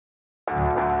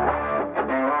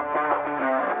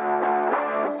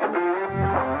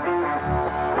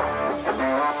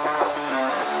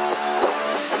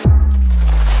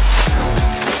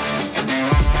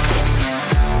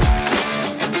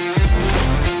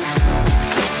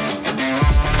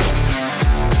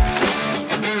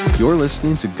You're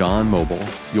listening to Gone Mobile,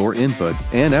 your input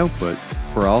and output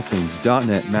for all things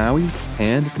 .NET MAUI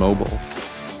and mobile.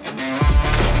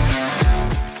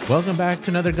 Welcome back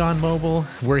to another Gone Mobile.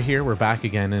 We're back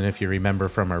again, and if you remember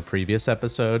from our previous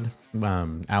episode,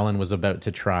 Alan was about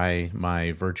to try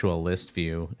my virtual list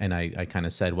view, and I kind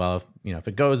of said, well, if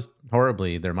it goes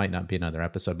horribly, there might not be another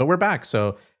episode. But we're back,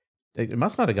 so it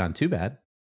must not have gone too bad.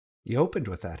 You opened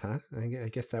with that, huh? I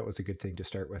guess that was a good thing to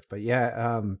start with. But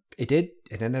yeah, it did.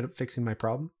 It ended up fixing my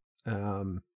problem.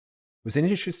 It was an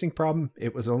interesting problem.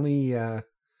 It was only, it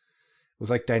was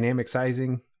like dynamic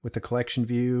sizing with the collection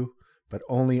view, but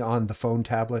only on the phone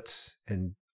tablets,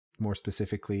 and more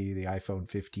specifically the iPhone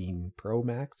 15 Pro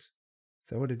Max.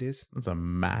 Is that what it is? It's a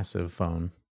massive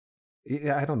phone.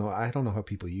 Yeah, I don't know. I don't know how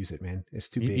people use it, man. It's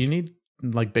too big. You need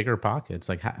like bigger pockets.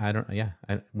 Like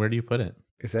where do you put it?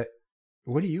 Is that,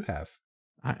 what do you have?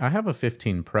 I have a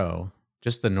 15 Pro,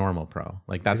 just the normal Pro.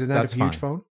 Like that's Isn't that that's a huge fine.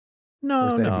 phone?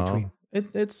 No, in no. between?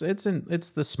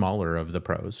 It's the smaller of the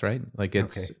Pros, right? Like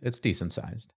it's decent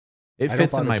sized. It I don't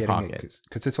fits in bother my getting pocket.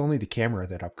 because it's only the camera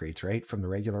that upgrades, right? From the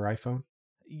regular iPhone?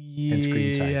 And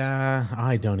screen size. Yeah,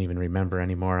 I don't even remember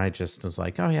anymore. I just was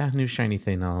like, oh yeah, new shiny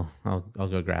thing. I'll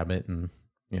go grab it and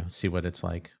see what it's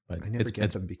like. But I never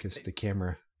get them because the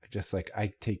camera, just like,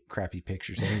 I take crappy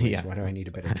pictures anyways. Yeah. Why do I need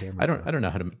a better camera? I don't know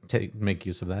how to make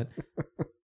use of that.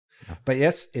 But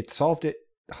yes, it solved it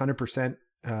 100%.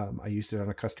 I used it on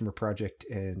a customer project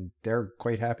and they're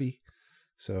quite happy.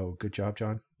 So good job,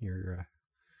 John. Your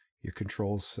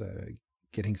controls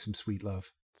getting some sweet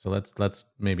love. So let's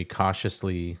maybe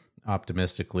cautiously,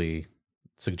 optimistically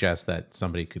suggest that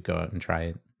somebody could go out and try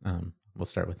it. We'll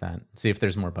start with that. See if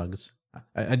there's more bugs.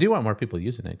 I do want more people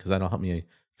using it because that'll help me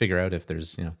figure out if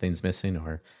there's things missing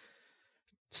or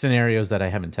scenarios that I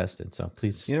haven't tested. So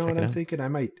please, what I'm out. thinking? I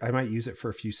might use it for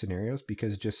a few scenarios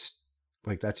because just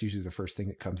like that's usually the first thing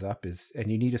that comes up is,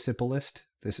 and you need a simple list.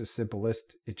 This is a simple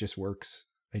list. It just works.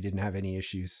 I didn't have any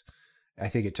issues. I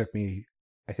think it took me,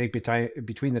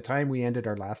 between the time we ended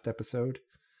our last episode,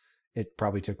 it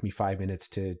probably took me 5 minutes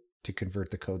to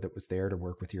convert the code that was there to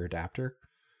work with your adapter.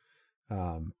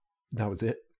 That was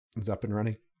it. It was up and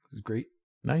running. It was great.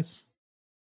 Nice.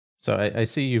 So I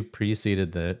see you've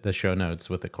preceded the show notes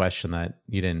with a question that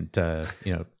you didn't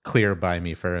clear by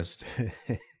me first.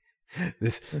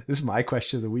 This is my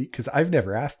question of the week because I've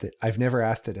never asked it.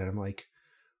 And I'm like,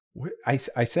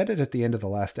 I said it at the end of the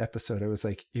last episode. I was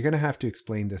like, you're going to have to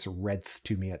explain this Redth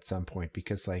to me at some point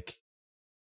because like,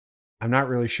 I'm not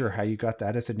really sure how you got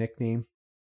that as a nickname,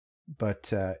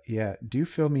 but yeah, do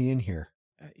fill me in here.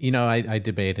 I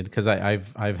debated because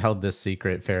I've held this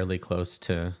secret fairly close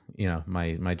to,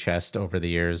 my chest over the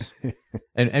years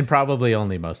and probably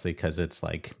only mostly because it's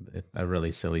like a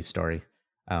really silly story.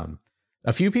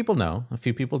 A few people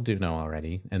do know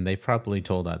already, and they've probably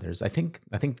told others. I think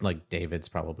like David's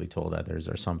probably told others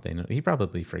or something. He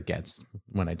probably forgets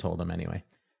when I told him anyway.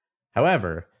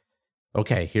 However,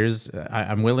 okay,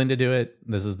 I'm willing to do it.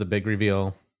 This is the big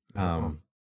reveal.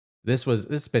 This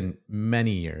has been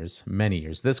many years.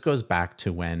 This goes back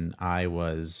to when I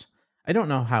don't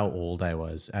know how old I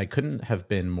was. I couldn't have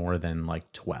been more than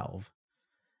like 12.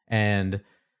 And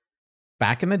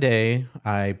back in the day,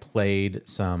 I played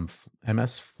some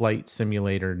MS Flight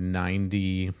Simulator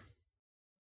 90.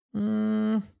 I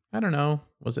don't know.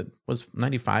 Was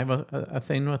 95 a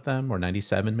thing with them, or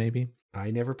 97 maybe?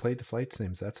 I never played the flight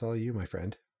sims. That's all you, my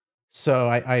friend. So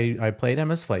I played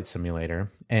MS Flight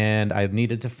Simulator, and I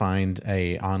needed to find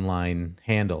a online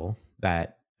handle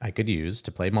that I could use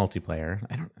to play multiplayer.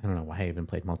 I don't know why I even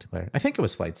played multiplayer. I think it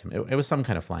was Flight Sim. It was some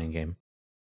kind of flying game.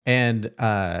 And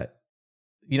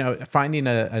finding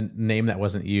a name that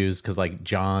wasn't used because like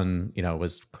John,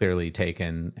 was clearly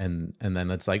taken, and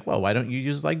then it's like, well, why don't you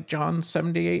use like John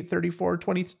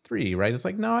 783423, right? It's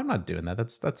like, no, I'm not doing that.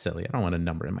 That's silly. I don't want a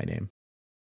number in my name.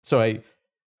 So I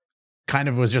kind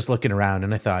of was just looking around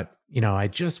and I thought, I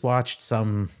just watched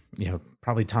some,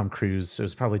 probably Tom Cruise. It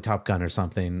was probably Top Gun or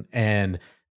something. And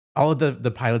all of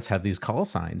the pilots have these call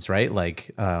signs, right?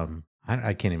 Like,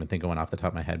 I can't even think of one off the top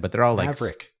of my head, but they're all like,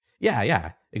 Maverick.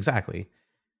 Yeah, exactly.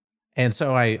 And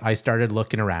so I started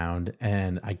looking around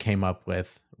and I came up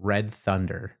with Red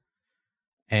Thunder,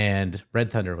 and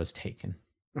Red Thunder was taken.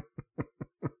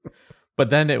 But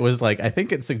then it was like, I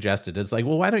think it suggested, it's like,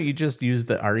 well, why don't you just use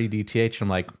the REDTH? I'm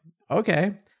like,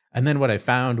 okay. And then what I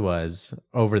found was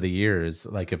over the years,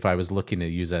 like if I was looking to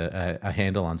use a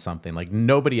handle on something, like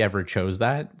nobody ever chose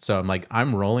that. So I'm like,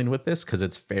 I'm rolling with this because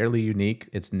it's fairly unique.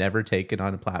 It's never taken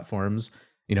on platforms,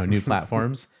 new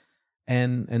platforms.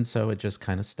 And so it just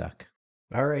kind of stuck.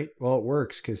 All right. Well, it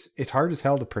works because it's hard as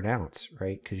hell to pronounce,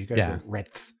 right? Because you got to go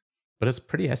Redth. But it's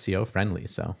pretty SEO friendly,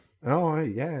 so. Oh,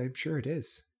 yeah, I'm sure it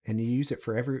is. And you use it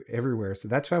for everywhere. So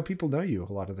that's how people know you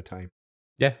a lot of the time.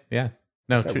 Yeah, yeah.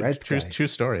 No, It's that red guy. true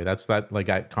story. That's that. Like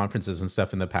at conferences and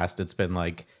stuff in the past, it's been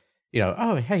like,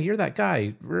 oh, hey, you're that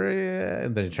guy,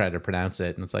 and then you try to pronounce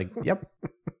it, and it's like, yep.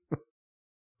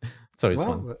 It's always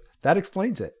fun. Well, that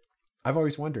explains it. I've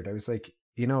always wondered. I was like,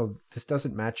 this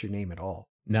doesn't match your name at all.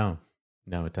 No,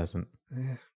 it doesn't.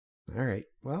 All right.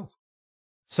 Well.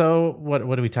 So what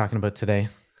are we talking about today?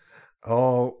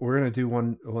 Oh, we're gonna do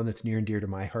one that's near and dear to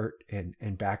my heart, and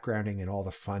backgrounding and all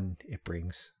the fun it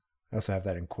brings. I also have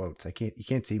that in quotes. You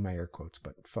can't see my air quotes,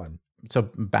 but fun. So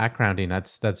backgrounding,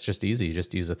 that's just easy. You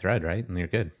just use a thread, right? And you're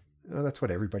good. Oh, that's what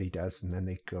everybody does. And then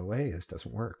they go, hey, this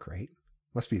doesn't work, right?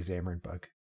 Must be a Xamarin bug,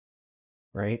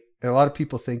 right? And a lot of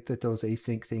people think that those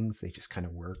async things, they just kind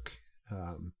of work.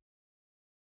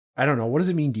 I don't know. What does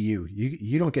it mean to you?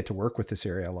 You don't get to work with this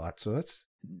area a lot. So that's...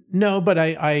 No, but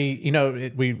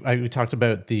we talked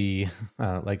about the,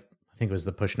 I think it was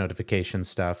the push notification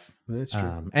stuff. That's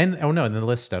true. And the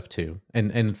list stuff too.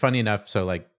 And funny enough, so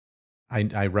like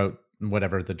I wrote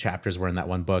whatever the chapters were in that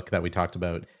one book that we talked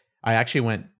about. I actually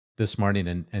went this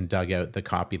morning and dug out the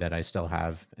copy that I still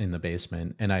have in the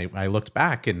basement. And I looked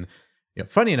back, and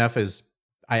funny enough is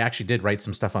I actually did write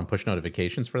some stuff on push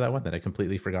notifications for that one that I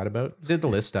completely forgot about. Did the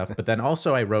list stuff, but then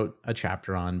also I wrote a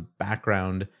chapter on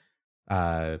background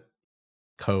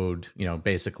code,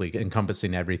 basically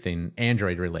encompassing everything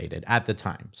Android related at the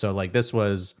time. So like this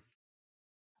was,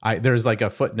 there's like a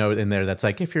footnote in there that's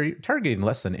like, if you're targeting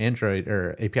less than Android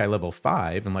or API level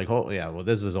 5, I'm like, oh yeah, well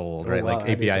this is old, right? Wow, like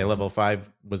API level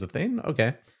 5 was a thing.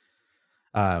 Okay.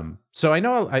 So I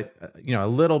know a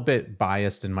little bit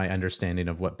biased in my understanding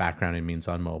of what backgrounding means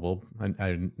on mobile.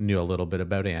 I knew a little bit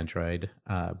about Android,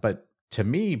 but to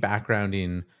me,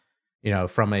 backgrounding,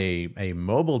 from a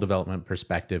mobile development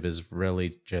perspective is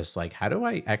really just like, how do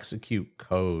I execute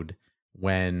code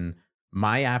when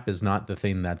my app is not the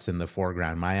thing that's in the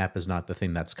foreground? My app is not the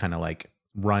thing that's kind of like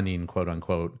running, quote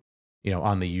unquote,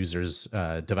 on the user's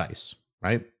device,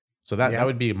 right? So that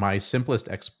would be my simplest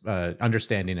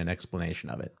understanding and explanation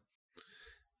of it.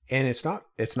 And it's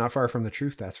not far from the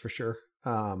truth, that's for sure.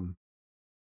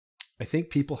 I think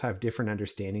people have different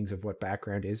understandings of what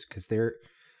background is, because they're,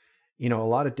 a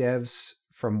lot of devs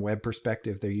from web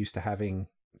perspective, they're used to having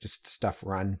just stuff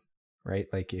run, right?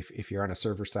 Like if you're on a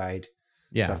server side,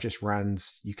 stuff just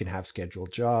runs. You can have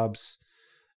scheduled jobs.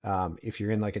 If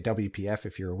you're in like a WPF,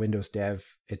 if you're a Windows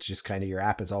dev, it's just kind of your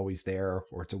app is always there,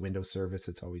 or it's a Windows service,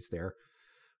 it's always there.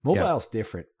 Mobile's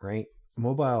different, right?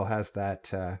 Mobile has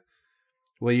that,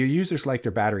 your users like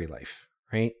their battery life,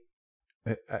 right?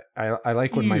 I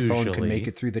like when my phone can make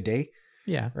it through the day.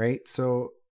 Yeah. Right.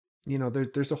 So,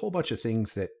 there's a whole bunch of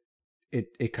things that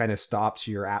it kind of stops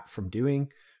your app from doing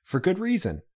for good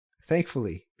reason,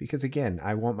 thankfully, because again,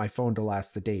 I want my phone to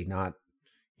last the day, not,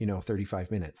 35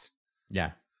 minutes.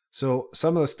 Yeah. So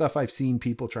some of the stuff I've seen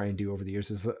people try and do over the years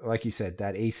is, like you said,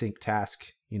 that async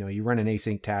task. You run an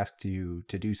async task to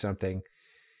do something,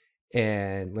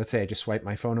 and let's say I just swipe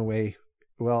my phone away.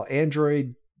 Well,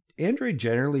 Android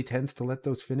generally tends to let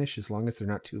those finish as long as they're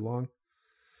not too long.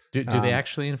 Do they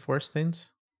actually enforce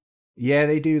things? Yeah,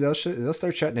 they do. They'll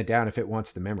start shutting it down if it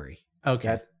wants the memory.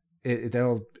 Okay.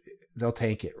 They'll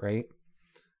tank it, right?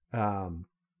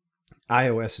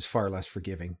 iOS is far less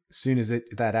forgiving. As soon as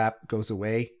that app goes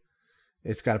away,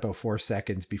 it's got about 4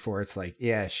 seconds before it's like,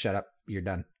 yeah, shut up, you're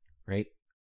done, right?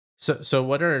 So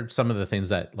what are some of the things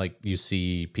that like you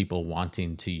see people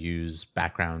wanting to use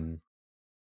background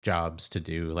jobs to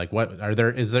do? Like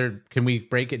can we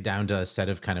break it down to a set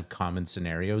of kind of common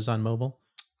scenarios on mobile?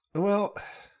 Well,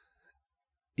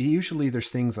 usually there's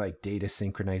things like data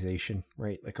synchronization,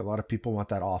 right? Like a lot of people want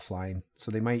that offline.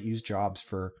 So they might use jobs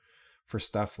for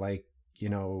stuff like,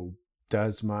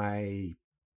 does my,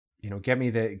 get me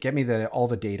the all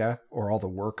the data or all the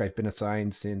work I've been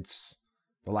assigned since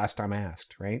the last time I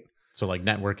asked, right? So like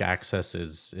network access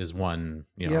is one,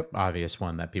 obvious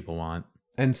one that people want.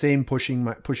 And same pushing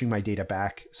my data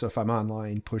back. So if I'm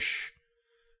online, push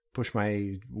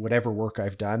my whatever work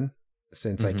I've done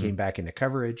since I came back into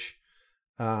coverage.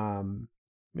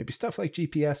 Maybe stuff like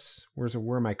GPS.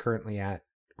 Where am I currently at,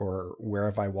 or where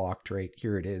have I walked? Right,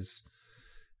 here it is.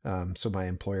 So my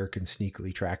employer can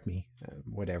sneakily track me,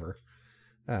 whatever.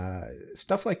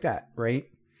 Stuff like that, right?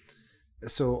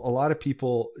 So a lot of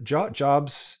people,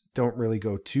 jobs don't really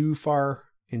go too far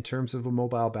in terms of a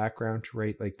mobile background,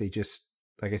 right? Like they just,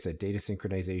 like I said, data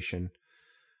synchronization.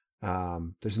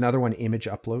 There's another one, image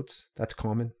uploads. That's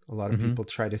common. A lot of people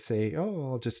try to say,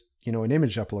 oh, I'll just, an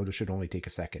image upload should only take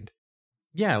a second.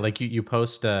 Yeah. Like you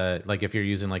post, like if you're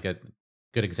using like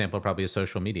good example, probably a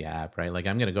social media app, right? Like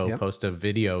I'm going to go Yep. post a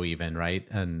video even, right?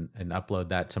 And upload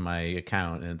that to my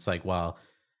account. And it's like, well,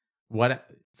 what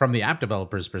from the app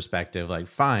developer's perspective, like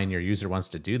fine, your user wants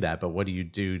to do that, but what do you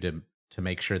do to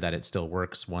make sure that it still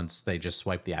works once they just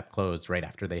swipe the app closed right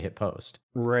after they hit post?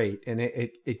 Right. And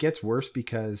it gets worse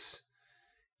because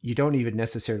you don't even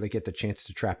necessarily get the chance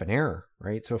to trap an error,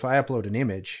 right? So if I upload an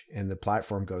image and the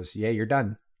platform goes, yeah, you're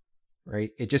done,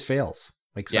 right? It just fails,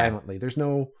 like silently. There's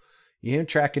no, you can't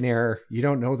track an error. You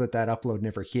don't know that upload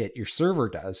never hit. Your server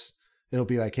does. It'll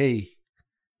be like, hey,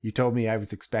 you told me I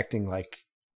was expecting like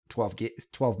 12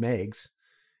 megs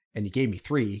and you gave me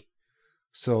 3.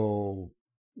 So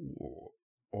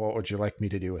what would you like me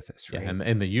to do with this? Right. Yeah,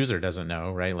 and the user doesn't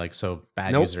know, right? Like, so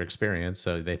bad user experience.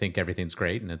 So they think everything's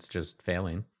great and it's just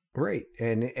failing. Right.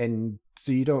 And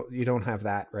so you don't have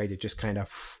that, right? It just kind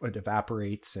of, it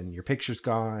evaporates and your picture's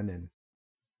gone, and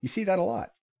you see that a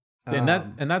lot. And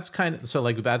that's kind of, so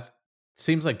like that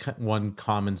seems like one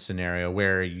common scenario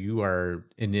where you are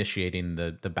initiating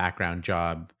the background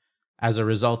job as a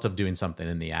result of doing something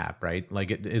in the app, right?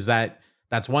 Like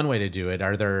that's one way to do it.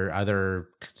 Are there other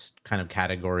kind of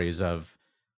categories of,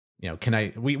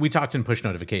 we talked in push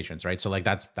notifications, right? So like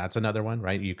that's another one,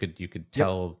 right? You could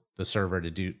tell the server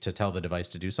to tell the device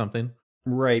to do something.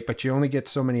 Right. But you only get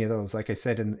so many of those. Like I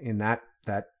said, in that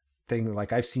thing,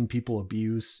 like I've seen people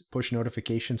abuse push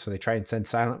notifications. So they try and send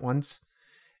silent ones,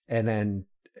 and then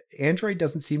Android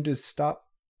doesn't seem to stop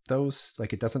those.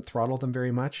 Like it doesn't throttle them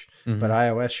very much, but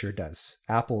iOS sure does.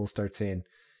 Apple will start saying,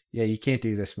 yeah, you can't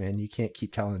do this, man. You can't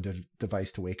keep telling the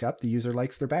device to wake up. The user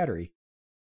likes their battery.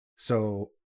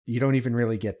 So you don't even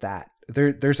really get that.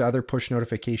 There's other push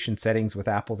notification settings with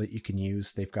Apple that you can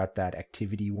use. They've got that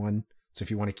activity one. So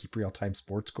if you want to keep real-time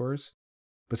sports scores,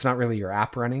 but it's not really your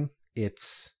app running.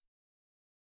 It's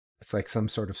like some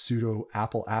sort of pseudo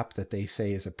Apple app that they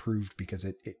say is approved because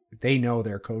they know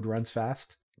their code runs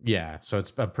fast. Yeah. So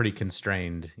it's a pretty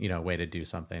constrained, way to do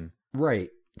something. Right.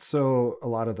 So a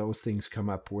lot of those things come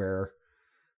up where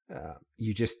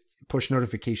you just push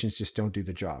notifications just don't do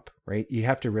the job, right? You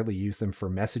have to really use them for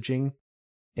messaging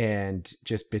and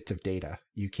just bits of data.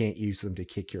 You can't use them to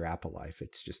kick your app alive.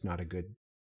 It's just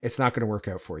it's not going to work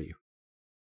out for you.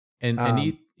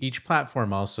 And each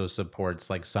platform also supports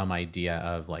like some idea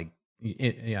of like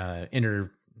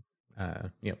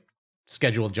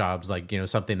scheduled jobs, like,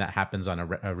 something that happens on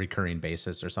a recurring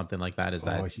basis or something like that. Is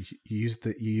that you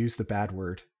use the bad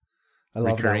word. I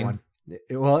love recurring?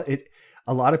 That one.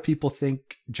 A lot of people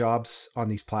think jobs on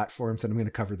these platforms, and I'm going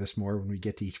to cover this more when we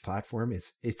get to each platform,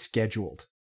 it's scheduled.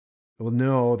 Well,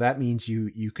 no, that means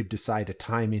you could decide a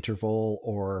time interval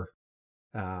or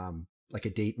like a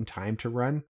date and time to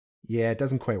run. Yeah, it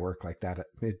doesn't quite work like that.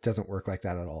 It doesn't work like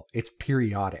that at all. It's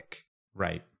periodic.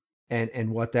 Right.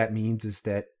 And what that means is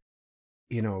that,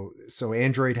 so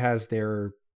Android has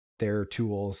their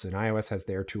tools and iOS has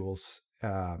their tools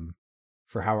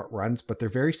for how it runs, but they're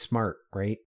very smart,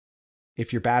 right?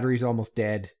 If your battery's almost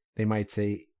dead, they might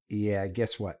say, yeah,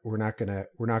 guess what? We're not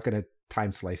gonna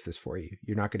time slice this for you.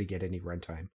 You're not gonna get any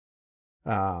runtime.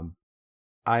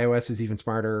 iOS is even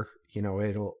smarter.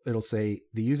 It'll say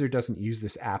the user doesn't use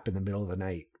this app in the middle of the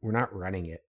night. We're not running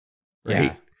it.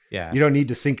 Right? Yeah. You don't need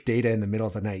to sync data in the middle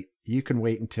of the night. You can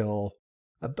wait until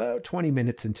about 20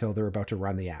 minutes until they're about to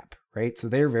run the app, right? So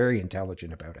they're very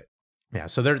intelligent about it. Yeah,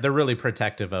 so they're really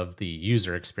protective of the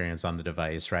user experience on the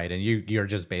device, right? And you're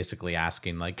just basically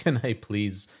asking, like, can I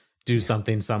please do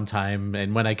something sometime?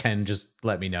 And when I can, just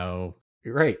let me know.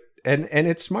 Right. And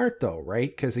it's smart though, right?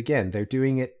 Because again, they're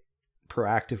doing it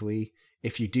proactively.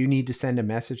 If you do need to send a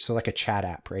message, so like a chat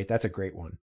app, right? That's a great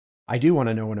one. I do want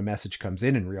to know when a message comes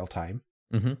in real time,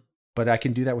 but I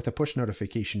can do that with a push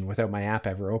notification without my app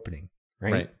ever opening,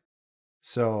 right?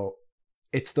 So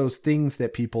it's those things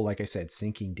that people, like I said,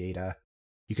 syncing data.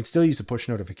 You can still use a push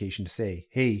notification to say,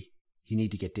 hey, you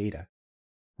need to get data,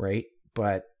 right?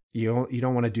 But you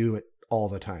don't want to do it all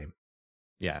the time.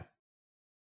 Yeah.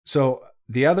 So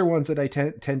the other ones that I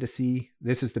tend to see,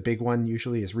 this is the big one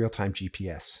usually, is real-time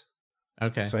GPS.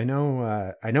 Okay. So I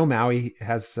know Maui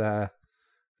has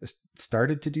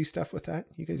started to do stuff with that.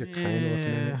 You guys are kind of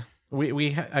looking at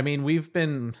it. We've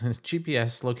been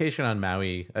GPS location on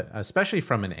Maui, especially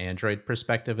from an Android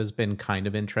perspective, has been kind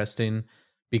of interesting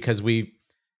because we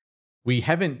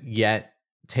haven't yet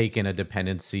taken a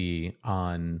dependency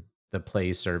on the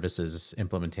Play Services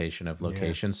implementation of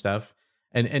location stuff.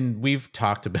 And we've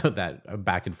talked about that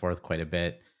back and forth quite a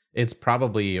bit. It's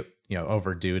probably,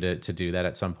 overdue to do that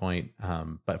at some point.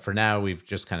 But for now, we've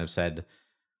just kind of said,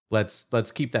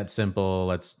 let's keep that simple.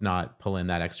 Let's not pull in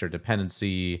that extra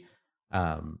dependency.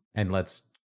 And let's,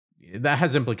 that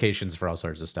has implications for all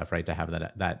sorts of stuff, right? To have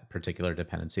that particular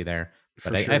dependency there. But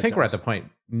For sure I it think we're at does. the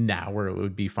point now where it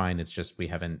would be fine. It's just we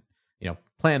haven't,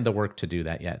 planned the work to do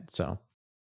that yet. So,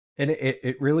 And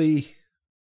it really,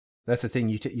 that's the thing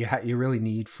you really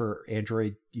need for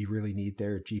Android. You really need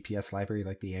their GPS library,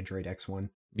 like the Android X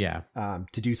one, yeah.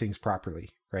 to do things properly,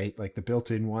 right? Like the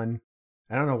built-in one.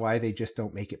 I don't know why they just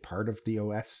don't make it part of the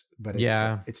OS, but it's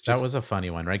just, that was a funny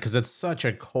one, right? Because it's such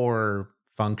a core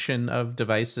function of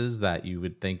devices that you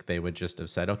would think they would just have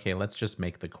said, okay, let's just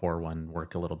make the core one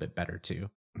work a little bit better too.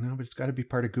 no, but it's got to be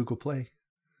part of Google Play.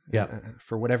 Yeah.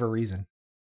 For whatever reason.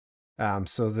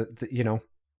 So that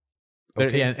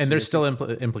And there's still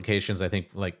implications, I think,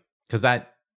 like, because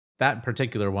that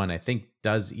particular one, I think,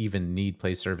 does even need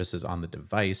Play services on the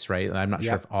device, right? I'm not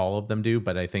sure if all of them do,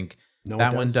 but I think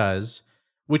that one does,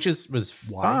 which was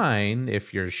fine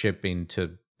if you're shipping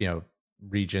to,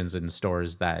 regions and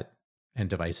stores and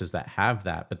devices that have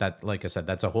that. But that, like I said,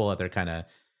 that's a whole other kind of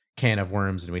can of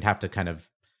worms, and we'd have to kind of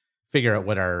figure out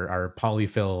what our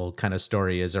polyfill kind of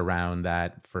story is around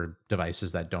that for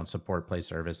devices that don't support Play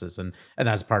services. And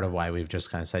that's part of why we've just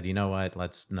kind of said, you know what,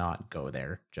 let's not go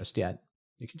there just yet.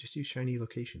 You can just use Shiny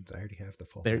locations. I already have the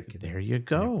full. There you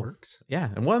go. It works. Yeah.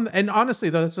 And honestly,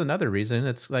 though, that's another reason.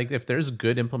 It's like, if there's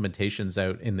good implementations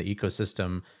out in the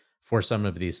ecosystem for some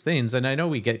of these things, and I know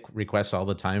we get requests all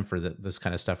the time for this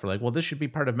kind of stuff. We're like, well, this should be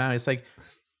part of Maui. It's like,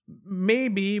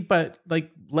 maybe, but like,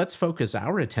 let's focus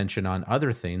our attention on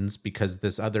other things, because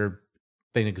this other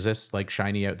thing exists, like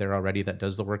Shiny out there already, that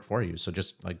does the work for you. So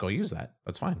just like go use that.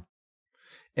 That's fine.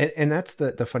 And that's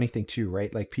the funny thing too,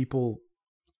 right? Like people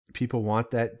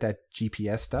want that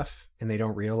GPS stuff, and they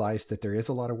don't realize that there is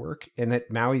a lot of work, and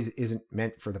that Maui isn't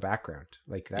meant for the background.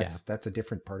 Like that's a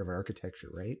different part of our architecture,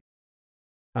 right?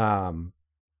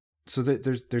 So that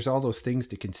there's all those things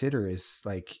to consider. Is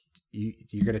like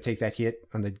you're going to take that hit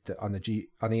on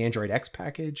the Android X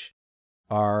package.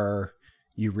 Are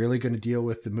you really going to deal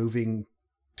with the moving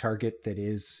target that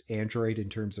is Android in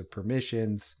terms of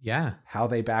permissions? Yeah, how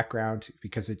they background,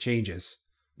 because it changes.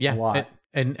 Yeah, a lot.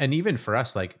 And even for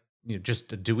us, like,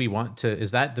 just do we want to?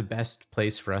 Is that the best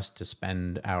place for us to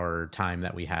spend our time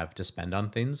that we have to spend on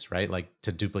things, right? Like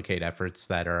to duplicate efforts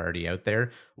that are already out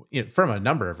there, from a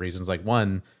number of reasons. Like,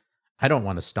 one, I don't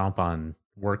want to stomp on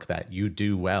work that you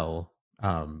do well,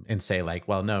 and say like,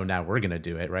 well, no, now we're going to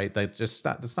do it, right?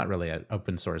 That's not really an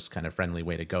open source kind of friendly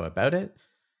way to go about it.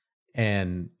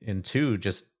 And two,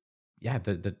 just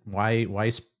why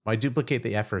duplicate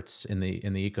the efforts in the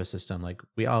ecosystem? Like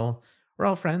we're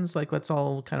all friends. Like let's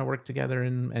all kind of work together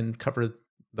and cover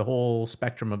the whole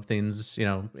spectrum of things,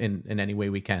 in any way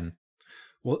we can.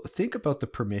 Well, think about the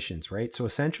permissions, right? So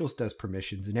Essentials does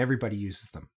permissions, and everybody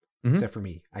uses them, Mm-hmm. except for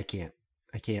me. I can't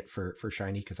for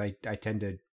Shiny, because I tend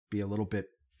to be a little bit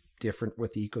different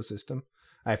with the ecosystem.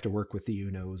 I have to work with the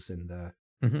Unos and the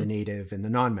native and the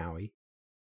non-Maui.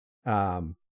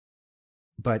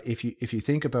 But if you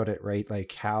think about it, right,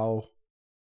 like how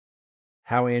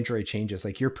Android changes,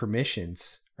 like your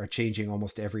permissions are changing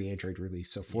almost every Android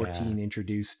release. So 14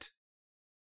 introduced.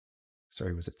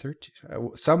 Sorry, was it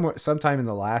 13? Sometime in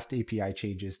the last API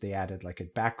changes, they added like a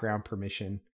background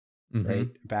permission, right?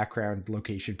 Background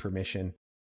location permission,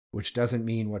 which doesn't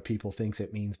mean what people thinks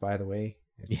it means, by the way.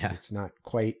 It's not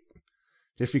quite.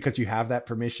 Just because you have that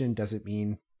permission doesn't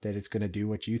mean that it's going to do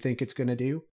what you think it's going to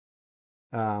do.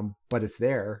 But it's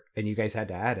there, and you guys had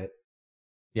to add it.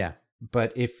 Yeah.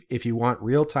 But if you want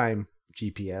real-time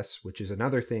GPS, which is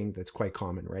another thing that's quite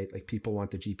common, right? Like people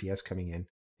want the GPS coming in.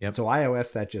 Yep. So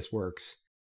iOS, that just works.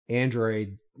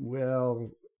 Android, well,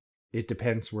 it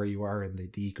depends where you are in the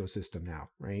ecosystem now,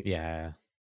 right? Yeah.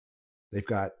 They've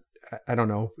got, I don't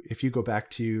know, if you go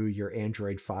back to your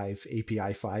Android 5,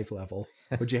 API 5 level,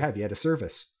 what'd you have? You had a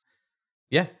service.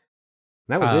 Yeah.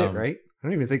 That was it, right? I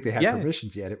don't even think they had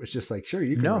permissions yet. It was just like, sure,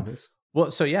 you can run this.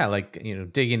 Well, so yeah, like,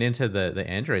 digging into the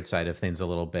Android side of things a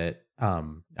little bit.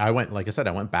 I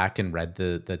went back and read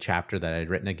the chapter that I'd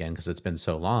written again, because it's been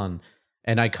so long.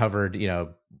 And I covered,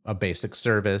 a basic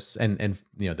service, and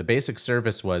the basic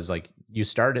service was like, you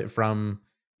start it from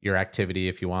your activity.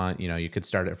 If you want, you could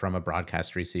start it from a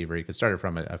broadcast receiver. You could start it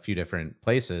from a few different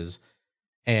places.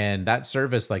 And that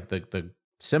service, like the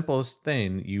simplest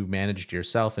thing, you managed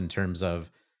yourself in terms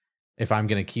of, if I'm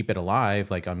going to keep it alive,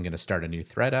 like I'm going to start a new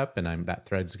thread up, and that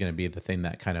thread's going to be the thing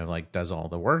that kind of like does all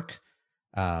the work.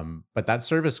 But that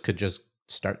service could just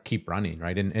keep running,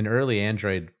 right? In early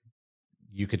Android,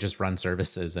 you could just run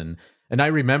services. And I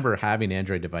remember having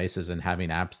Android devices and having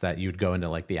apps that you'd go into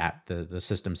like the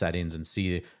system settings and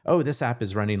see, oh, this app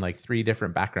is running like 3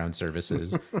 different background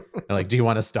services. Like, do you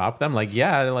want to stop them? Like,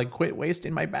 yeah, like quit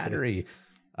wasting my battery.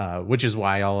 which is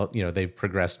why they've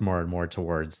progressed more and more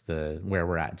towards where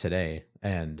we're at today.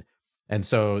 And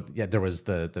so, yeah, there was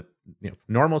the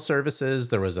normal services.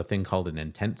 There was a thing called an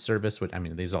intent service, which, I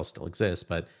mean, these all still exist,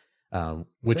 but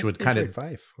which would kind of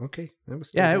 5. Okay, that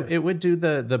was it would do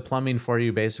the plumbing for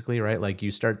you, basically, right? Like,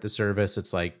 you start the service,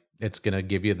 it's like it's gonna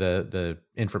give you the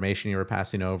information you were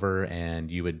passing over,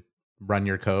 and you would run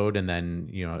your code, and then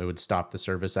it would stop the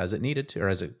service as it needed to, or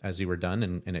as you were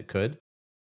done, and it could.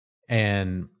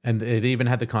 And it even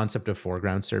had the concept of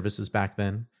foreground services back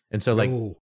then, and so like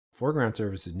foreground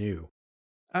service is new.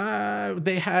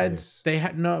 They had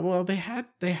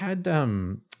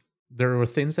there were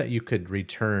things that you could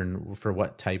return for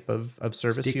what type of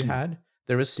service Sticky. you had.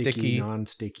 There was sticky,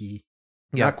 non-sticky.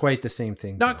 Yeah. Not quite the same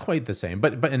thing. Not quite the same,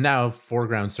 but and now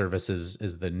foreground services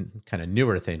is the kind of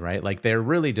newer thing, right? Like, they're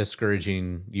really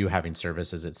discouraging you having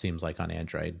services, it seems like, on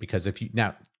Android, because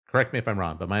now, correct me if I'm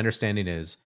wrong, but my understanding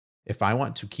is if I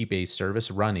want to keep a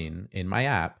service running in my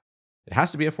app, it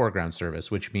has to be a foreground service,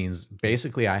 which means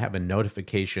basically I have a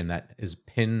notification that is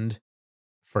pinned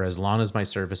for as long as my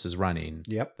service is running.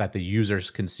 Yep. That the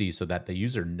users can see, so that the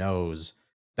user knows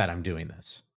that I'm doing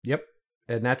this. Yep.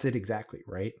 And that's it exactly,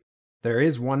 right? There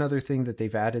is one other thing that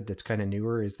they've added that's kind of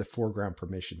newer, is the foreground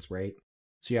permissions, right?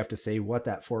 So you have to say what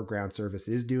that foreground service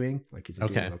is doing. Like, is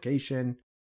it doing location?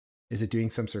 Is it doing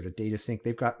some sort of data sync?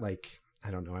 They've got, like, I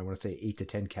don't know, I want to say 8 to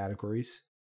 10 categories.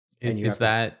 Is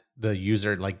that the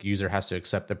user has to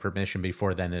accept the permission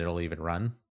before then it'll even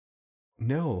run?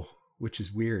 No, which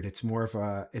is weird. It's more of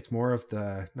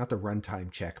the, not the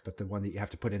runtime check, but the one that you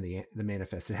have to put in the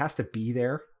manifest. It has to be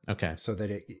there. Okay. So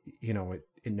that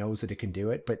it knows that it can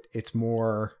do it, but it's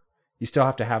more, you still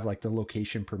have to have like the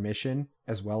location permission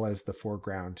as well as the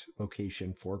foreground.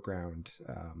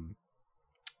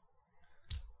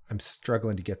 I'm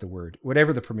struggling to get the word,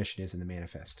 whatever the permission is in the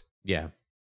manifest. Yeah.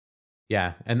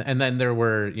 Yeah. And then there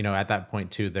were, at that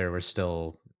point too, there was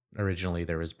still, originally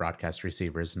there was broadcast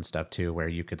receivers and stuff too, where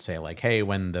you could say like, hey,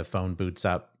 when the phone boots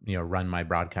up, run my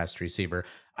broadcast receiver.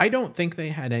 I don't think they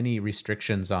had any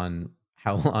restrictions on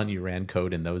how long you ran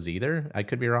code in those either. I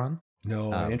could be wrong.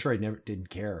 No, Android didn't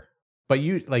care. But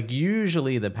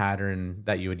usually the pattern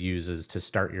that you would use is to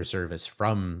start your service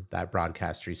from that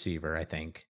broadcast receiver, I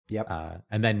think. Yep.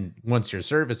 And then once your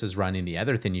service is running, the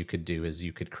other thing you could do is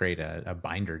you could create a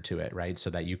binder to it, right?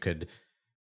 So that you could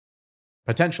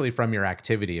potentially, from your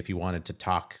activity, if you wanted to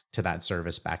talk to that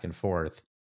service back and forth,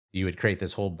 you would create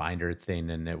this whole binder thing,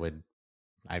 and it would,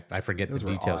 I forget the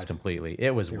details completely.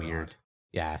 It was weird.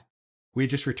 Yeah. We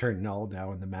just returned null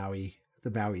now in the Maui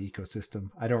ecosystem.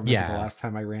 I don't remember the last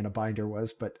time I ran a binder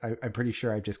was, but I'm pretty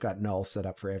sure I've just got null set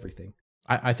up for everything.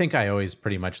 I think I always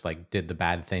pretty much like did the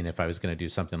bad thing if I was going to do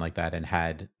something like that and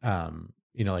had,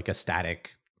 like a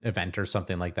static event or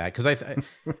something like that. Cause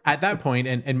at that point,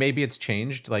 and maybe it's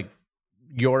changed, like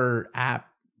your app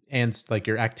and like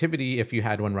your activity, if you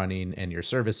had one running, and your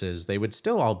services, they would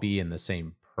still all be in the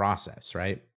same process,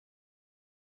 right?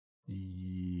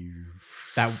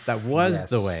 That was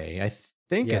the way. I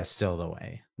think it's still the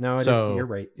way. No, you're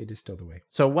right. It is still the way.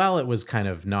 So while it was kind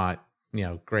of not,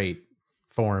 great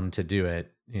form to do it,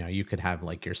 you could have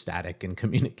like your static and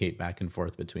communicate back and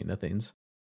forth between the things.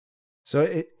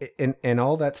 So and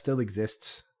all that still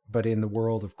exists, but in the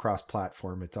world of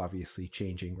cross-platform, it's obviously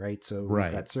changing, right? So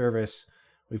we've got service,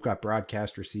 we've got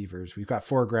broadcast receivers, we've got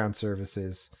foreground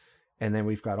services, and then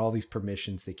we've got all these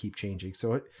permissions that keep changing.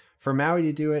 So for Maui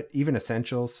to do it, even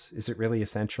essentials, is it really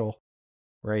essential,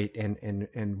 right?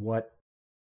 And what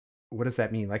does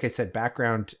that mean? Like I said,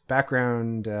 background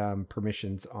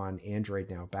permissions on Android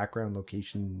now, background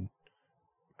location,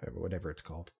 whatever it's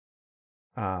called.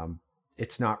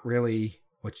 It's not really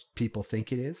what people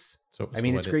think it is. So I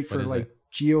mean, it's great for like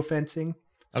geofencing.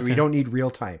 So we don't need real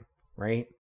time, right?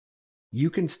 You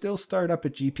can still start up a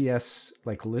GPS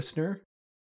like listener,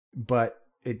 but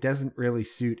it doesn't really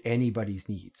suit anybody's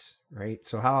needs, right?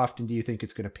 So how often do you think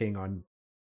it's going to ping on?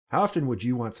 How often would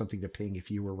you want something to ping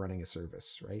if you were running a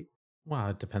service, right? Well,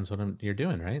 it depends what you're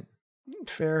doing, right?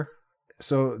 Fair.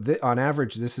 So on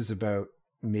average, this is about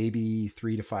maybe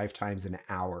 3 to 5 times an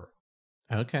hour.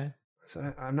 Okay.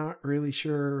 So I'm not really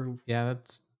sure. Yeah,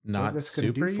 that's not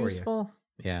super useful.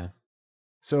 Yeah.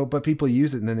 So, but people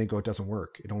use it and then they go, it doesn't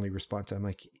work. It only responds. I'm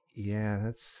like, yeah,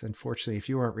 that's unfortunately, if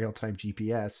you aren't real-time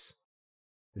GPS,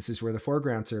 this is where the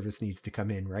foreground service needs to come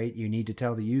in, right? You need to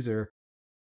tell the user,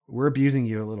 we're abusing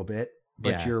you a little bit,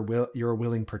 but you're a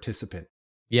willing participant.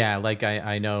 Yeah, like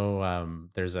I know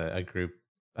there's a group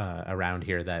around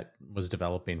here that was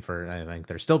developing for, I think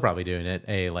they're still probably doing it,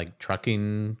 a like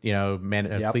trucking,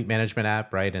 fleet management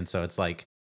app, right? And so it's like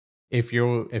if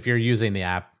you're using the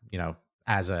app,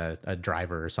 as a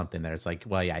driver or something there. It's like,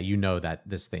 well, yeah, you know that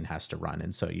this thing has to run.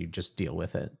 And so you just deal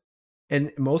with it.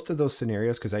 And most of those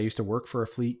scenarios, because I used to work for a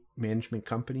fleet management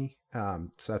company, so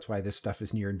that's why this stuff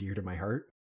is near and dear to my heart,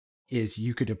 is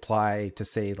you could apply to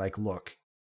say, like, look,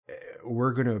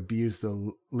 we're going to abuse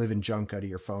the living junk out of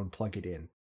your phone, plug it in.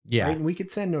 Yeah. Right? And we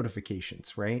could send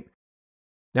notifications, right?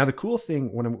 Now, the cool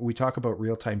thing when we talk about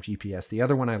real-time GPS, the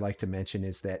other one I like to mention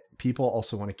is that people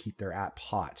also want to keep their app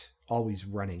hot, always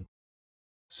running.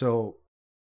 So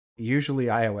usually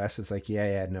iOS is like,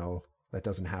 yeah, no, that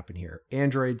doesn't happen here.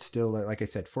 Android still, like I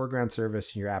said, foreground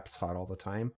service, your app is hot all the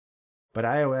time. But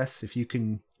iOS, if you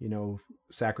can,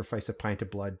 sacrifice a pint of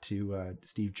blood to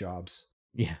Steve Jobs,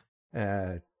 yeah,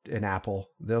 and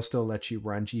Apple, they'll still let you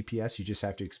run GPS. You just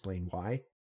have to explain why.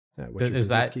 What your is business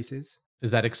that case is.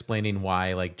 Is that explaining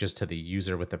why, like, just to the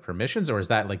user with the permissions, or is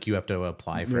that like you have to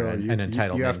apply for an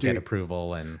entitlement, you have to get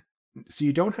approval, and so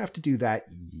you don't have to do that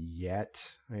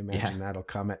yet. I imagine that'll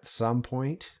come at some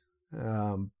point.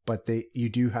 But you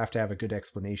do have to have a good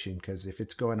explanation, because if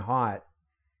it's going hot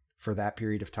for that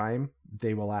period of time,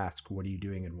 they will ask, what are you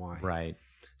doing and why? Right.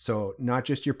 So not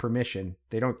just your permission.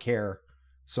 They don't care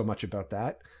so much about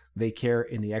that. They care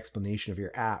in the explanation of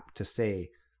your app to say,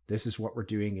 this is what we're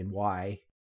doing and why.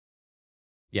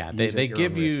 Yeah, they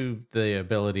give you the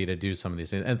ability to do some of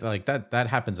these things, and like that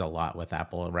happens a lot with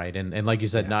Apple, right? And like you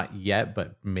said, not yet,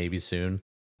 but maybe soon.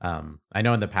 I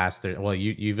know in the past,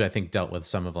 you've I think dealt with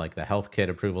some of like the health kit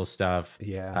approval stuff.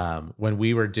 Yeah. When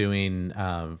we were doing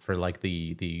for like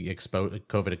the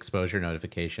COVID exposure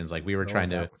notifications, like we were trying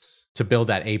to build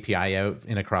that API out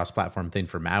in a cross-platform thing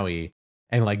for Maui,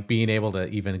 and like being able to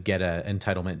even get a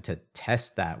entitlement to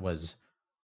test that was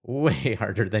way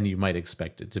harder than you might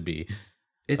expect it to be.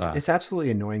 It's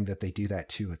absolutely annoying that they do that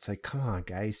too. It's like, come on,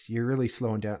 guys, you're really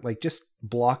slowing down. Like, just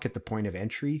block at the point of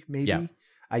entry, maybe. Yeah.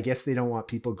 I guess they don't want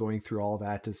people going through all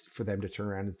that for them to turn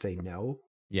around and say no.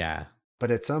 Yeah.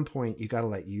 But at some point, you got to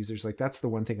let users, like, that's the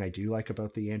one thing I do like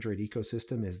about the Android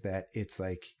ecosystem, is that it's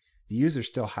like the user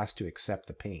still has to accept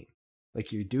the pain.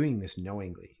 Like, you're doing this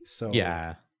knowingly. So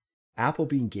yeah, Apple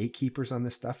being gatekeepers on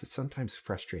this stuff is sometimes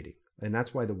frustrating. And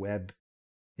that's why the web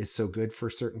is so good for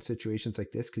certain situations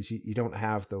like this, because you don't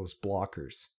have those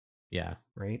blockers. Yeah.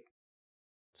 Right.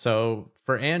 So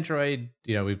for Android,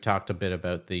 we've talked a bit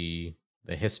about the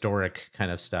historic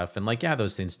kind of stuff, and like, yeah,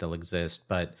 those things still exist,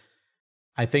 but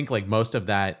I think like most of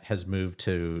that has moved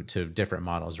to different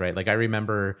models, right? Like I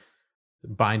remember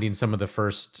binding some of the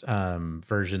first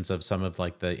versions of some of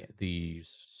like the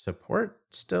support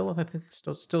I think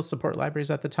still support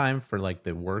libraries at the time for like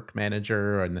the work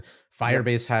manager, and the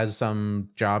Firebase has some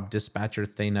job dispatcher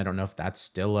thing. I don't know if that's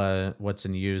still what's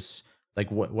in use.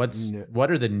 Like what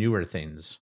are the newer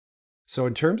things? So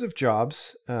in terms of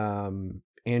jobs,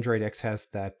 Android X has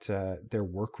that their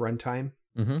work runtime.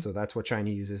 Mm-hmm. So that's what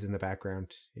Shiny uses in the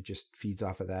background. It just feeds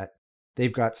off of that.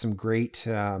 They've got some great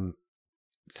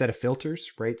set of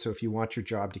filters, right? So if you want your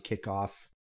job to kick off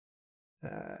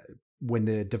when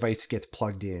the device gets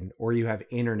plugged in, or you have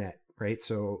internet, right?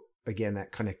 So again,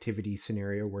 that connectivity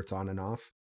scenario where it's on and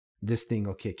off, this thing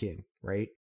will kick in, right?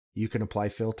 You can apply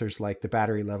filters like the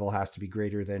battery level has to be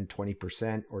greater than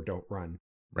 20% or don't run.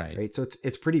 Right. So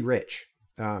it's pretty rich.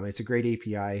 It's a great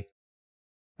API.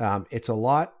 It's a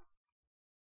lot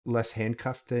less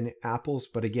handcuffed than Apple's,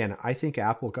 but again, I think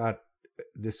Apple got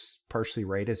this partially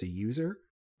right as a user.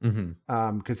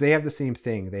 Mm-hmm. Because they have the same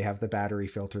thing. They have the battery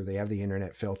filter. They have the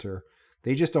internet filter.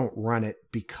 They just don't run it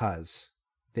because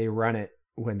they run it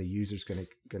when the user's gonna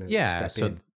step in.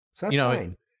 So that's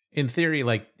fine. In theory,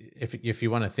 like if you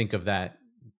want to think of that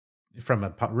from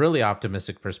a really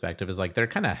optimistic perspective, is like they're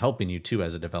kind of helping you too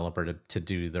as a developer to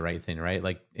do the right thing, right?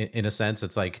 Like in a sense,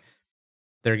 it's like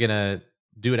they're gonna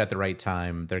do it at the right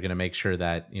time. They're gonna make sure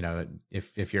that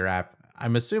if your app,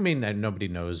 I'm assuming that nobody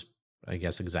knows, I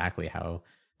guess, exactly how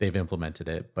they've implemented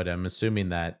it, but I'm assuming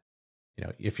that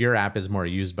if your app is more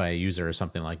used by a user or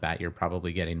something like that, you're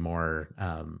probably getting more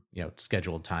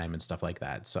scheduled time and stuff like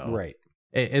that. So right.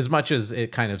 As much as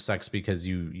it kind of sucks because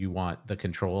you want the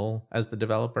control as the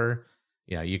developer,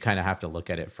 you kind of have to look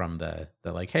at it from the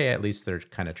like, hey, at least they're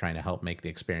kind of trying to help make the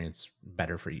experience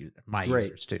better for you, my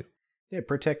users too. Yeah,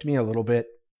 protect me a little bit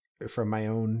from my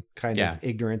own kind of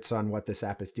ignorance on what this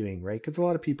app is doing, right? Because a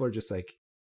lot of people are just like,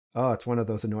 oh, it's one of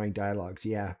those annoying dialogues.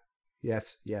 Yeah,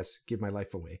 yes, give my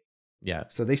life away. Yeah.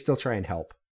 So they still try and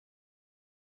help.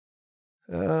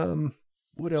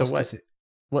 What else? Does it?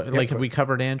 What have we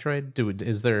covered Android?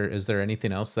 Is there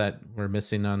anything else that we're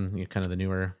missing on kind of the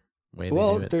newer way?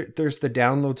 Well, there's the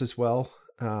downloads as well,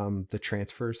 the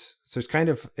transfers. So it's kind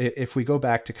of, if we go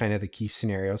back to kind of the key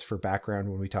scenarios for background,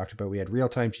 when we talked about, we had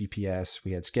real-time GPS,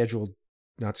 we had scheduled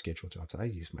not scheduled jobs. I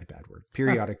use my bad word.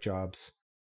 Periodic jobs,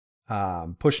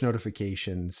 push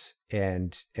notifications,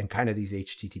 and kind of these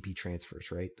HTTP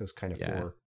transfers, right? Those kind of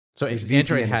four. So There's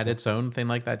Android VPN had as well. its own thing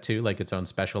like that too, like its own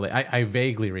special. I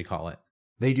vaguely recall it.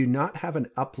 They do not have an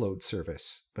upload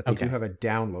service, but they Okay. do have a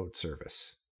download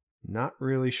service. Not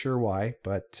really sure why,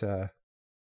 but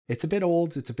it's a bit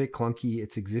old. It's a bit clunky.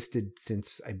 It's existed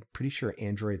since, I'm pretty sure,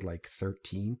 Android like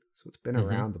 13. So it's been Mhm.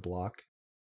 around the block.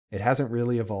 It hasn't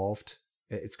really evolved.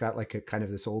 It's got like a kind of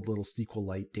this old little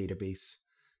SQLite database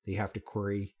that you have to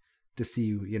query to see,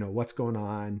 you know, what's going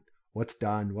on, what's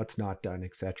done, what's not done,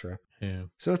 etc. Yeah.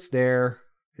 So it's there.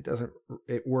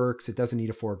 It works. It doesn't need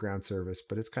a foreground service,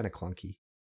 but it's kind of clunky.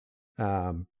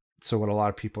 So what a lot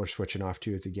of people are switching off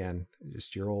to is, again,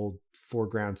 just your old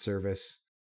foreground service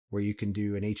where you can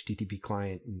do an HTTP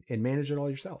client and manage it all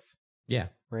yourself, Yeah.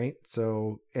 right?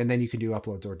 So, and then you can do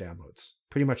uploads or downloads.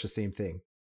 Pretty much the same thing.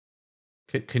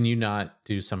 Can you not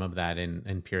do some of that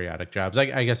in periodic jobs?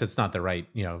 I guess it's not the right,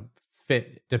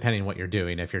 fit depending on what you're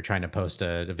doing. If you're trying to post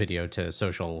a video to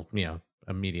social,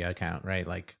 a media account, right?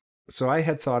 Like, So I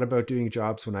had thought about doing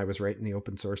jobs when I was writing the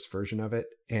open source version of it,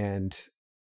 and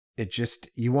it just,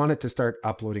 you want it to start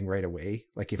uploading right away.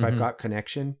 Like if I've Mhm. got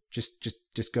connection,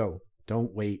 just go.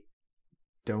 Don't wait.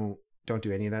 Don't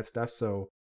do any of that stuff.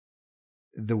 So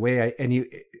the way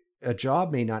a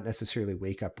job may not necessarily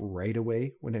wake up right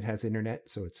away when it has internet.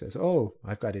 So it says, "Oh,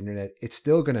 I've got internet." It's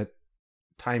still going to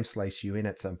time slice you in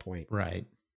at some point. right.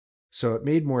 So it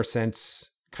made more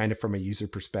sense kind of from a user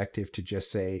perspective to just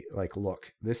say, like,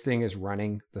 look, this thing is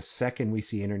running. The second we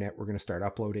see internet, we're going to start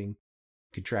uploading,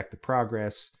 you can track the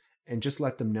progress, and just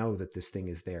let them know that this thing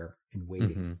is there and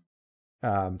waiting.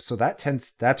 Mhm. So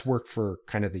that's worked for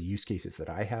kind of the use cases that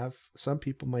I have. Some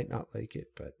people might not like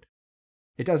it, but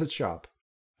it does its job.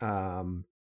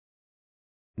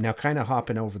 Now kind of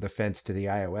hopping over the fence to the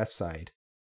iOS side,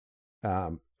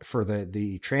 for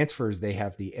the transfers, they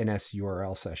have the NS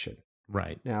URL session.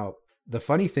 Right. Now, the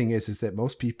funny thing is that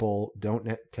most people don't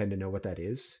tend to know what that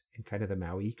is in kind of the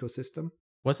MAUI ecosystem.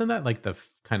 Wasn't that like the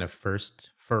kind of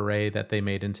first foray that they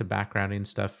made into backgrounding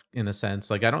stuff in a sense?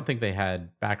 Like, I don't think they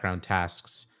had background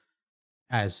tasks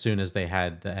as soon as they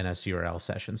had the NSURL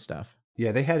session stuff.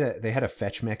 Yeah, they had a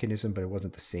fetch mechanism, but it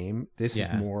wasn't the same. This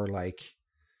Yeah. is more like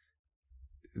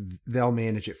they'll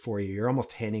manage it for you. You're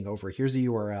almost handing over, here's a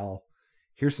URL,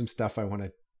 here's some stuff I want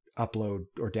to upload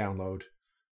or download,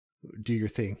 do your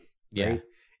thing. Yeah. Right?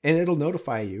 And it'll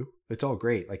notify you. It's all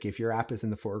great. Like if your app is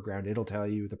in the foreground, it'll tell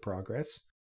you the progress.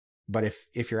 But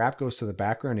if your app goes to the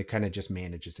background, it kind of just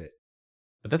manages it.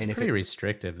 But that's And if pretty it-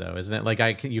 restrictive, though, isn't it?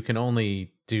 Like, you can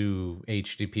only do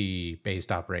HTTP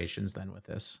based operations then with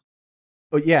this.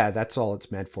 Oh yeah, that's all it's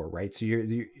meant for, right? So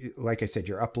you're like I said,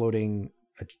 you're uploading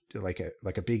like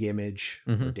a big image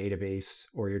or Mhm. database,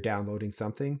 or you're downloading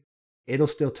something. It'll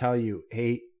still tell you,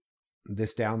 hey,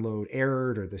 this download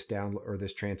errored, or this download or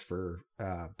this transfer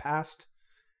passed.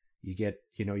 You get,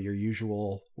 your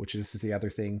usual, which this is the other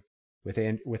thing with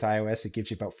iOS, it gives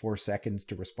you about 4 seconds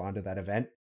to respond to that event.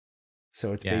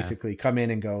 So it's Yeah. basically come in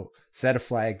and go set a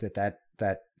flag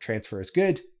that transfer is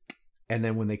good. And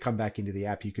then when they come back into the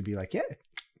app, you could be like, yeah,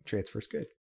 transfer's good.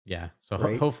 Yeah. So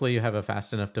Right. hopefully you have a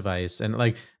fast enough device. And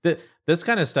like this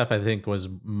kind of stuff, I think, was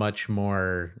much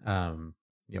more,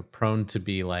 prone to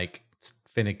be like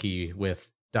finicky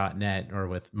with .NET or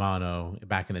with Mono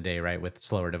back in the day, right? With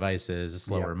slower devices,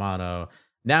 slower Mono.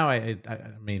 Now, I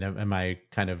mean, am I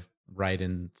kind of right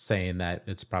in saying that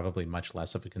it's probably much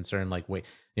less of a concern? Like, wait,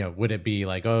 would it be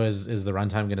like, oh, is the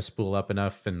runtime going to spool up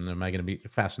enough, and am I going to be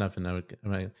fast enough, and am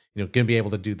I, going to be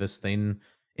able to do this thing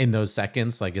in those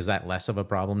seconds? Like, is that less of a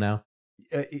problem now?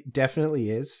 It definitely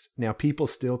is. Now, people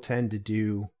still tend to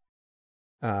do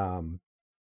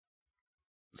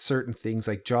certain things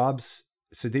like jobs.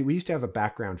 So we used to have a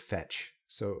background fetch.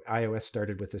 So iOS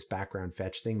started with this background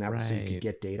fetch thing. That was so you Right. could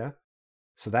get data.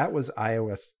 So that was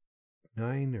iOS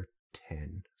 9 or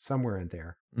 10, somewhere in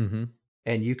there. Mm-hmm.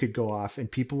 And you could go off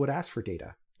and people would ask for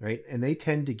data, right? And they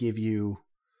tend to give you,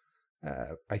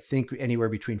 I think, anywhere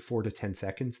between 4 to 10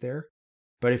 seconds there.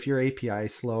 But if your API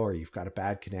is slow, or you've got a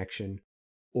bad connection,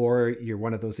 or you're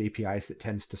one of those APIs that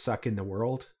tends to suck in the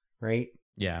world, right?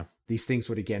 Yeah. These things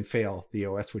would again fail. The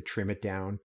OS would trim it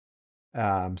down.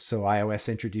 So iOS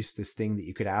introduced this thing that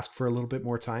you could ask for a little bit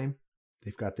more time.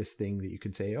 They've got this thing that you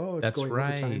can say, oh, it's That's going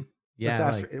right. over time. Yeah.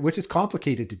 Let's ask which is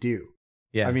complicated to do.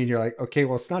 Yeah. I mean, you're like, okay,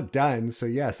 well, it's not done. So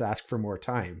yes, ask for more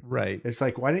time. right. It's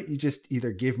like, why don't you just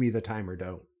either give me the time or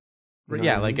don't? You know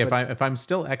Yeah. what I Like mean? if I'm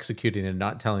still executing and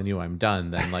not telling you I'm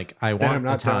done, then like I I'm want the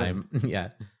not time. Yeah.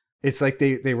 It's like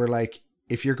they were like,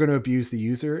 if you're going to abuse the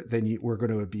user, then we're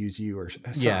going to abuse you. Or so,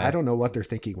 Yeah. I don't know what their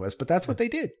thinking was, but that's what they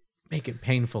did. Make it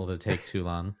painful to take too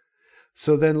long.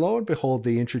 So then lo and behold,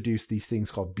 they introduced these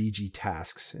things called BG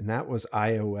tasks, and that was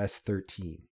iOS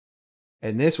 13.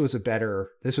 And this was a better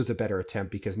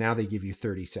attempt because now they give you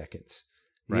 30 seconds.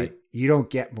 Right. You don't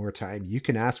get more time. You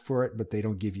can ask for it, but they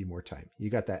don't give you more time. You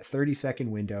got that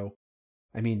 30-second window.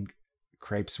 I mean,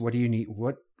 cripes, what do you need?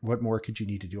 What more could you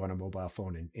need to do on a mobile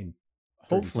phone in 30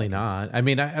 Hopefully seconds? not. I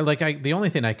mean, I the only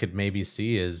thing I could maybe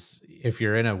see is if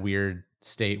you're in a weird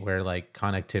state where like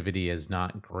connectivity is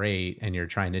not great and you're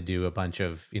trying to do a bunch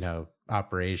of,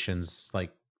 operations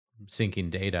like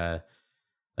syncing data.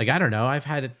 Like, I don't know. I've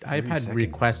had 30 seconds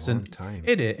requests is a long and time.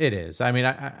 it is. I mean,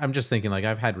 I'm just thinking like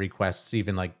I've had requests,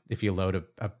 even like if you load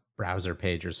a browser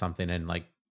page or something and like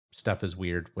stuff is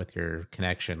weird with your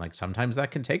connection, like sometimes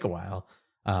that can take a while.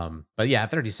 But yeah,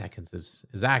 30 seconds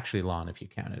is actually long if you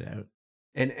count it out.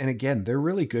 And again, they're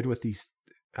really good with these.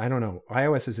 I don't know.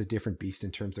 iOS is a different beast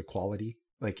in terms of quality.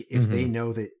 Like if they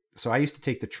know that. So I used to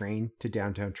take the train to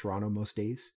downtown Toronto most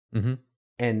days. Mm-hmm.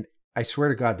 And I swear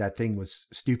to God, that thing was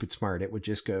stupid smart. It would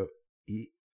just go,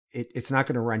 it's not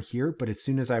going to run here. But as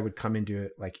soon as I would come into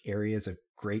like areas of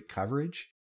great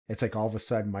coverage, it's like all of a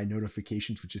sudden my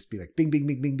notifications would just be like bing, bing,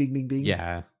 bing, bing, bing, bing, bing.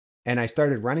 Yeah. And I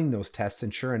started running those tests.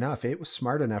 And sure enough, it was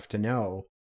smart enough to know,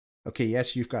 okay,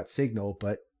 yes, you've got signal,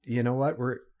 but you know what?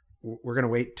 We're going to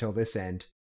wait till this end.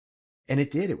 And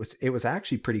it did. It was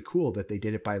actually pretty cool that they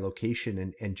did it by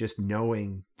location and just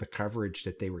knowing the coverage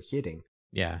that they were hitting.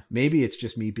 Yeah. Maybe it's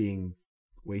just me being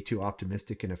way too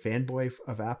optimistic and a fanboy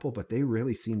of Apple, but they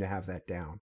really seem to have that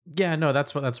down. Yeah, no,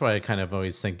 that's why I kind of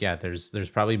always think, yeah, there's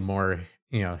probably more,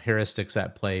 heuristics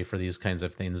at play for these kinds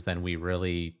of things than we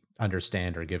really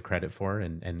understand or give credit for.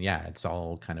 And yeah, it's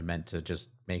all kind of meant to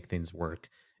just make things work.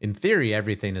 In theory,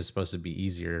 everything is supposed to be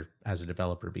easier as a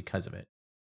developer because of it.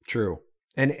 True.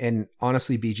 And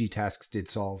honestly, BG tasks did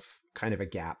solve kind of a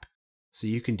gap. So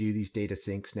you can do these data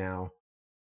syncs now.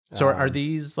 So are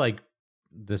these like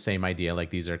the same idea? Like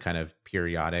these are kind of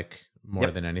periodic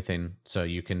more than anything. So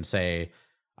you can say,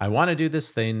 I want to do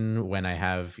this thing when I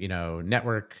have,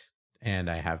 network and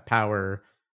I have power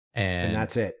and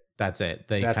that's it. That's it.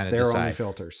 They That's kind of their decide. only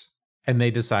filters. And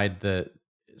they decide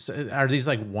so are these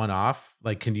like one off?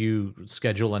 Like, can you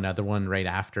schedule another one right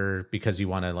after because you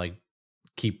want to like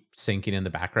keep syncing in the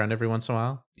background every once in a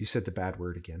while? You said the bad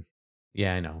word again.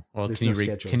 Yeah, I know. Well, There's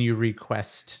can you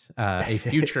request a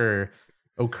future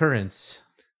occurrence?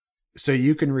 So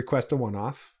you can request a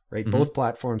one-off, right? Mhm. Both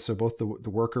platforms, so both the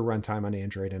worker runtime on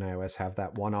Android and iOS have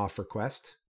that one-off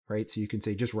request, right? So you can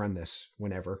say, just run this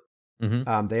whenever.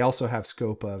 Mm-hmm. They also have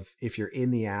scope of if you're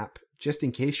in the app, just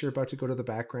in case you're about to go to the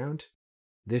background,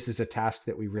 this is a task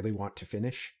that we really want to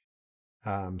finish.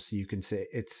 So you can say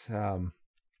it's...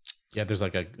 Yeah, there's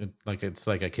it's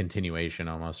like a continuation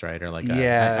almost, right? Or like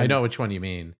Yeah. I know which one you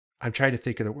mean. I'm trying to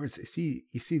think of the words.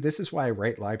 You see, this is why I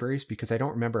write libraries, because I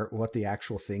don't remember what the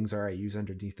actual things are I use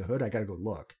underneath the hood. I got to go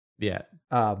look. Yeah.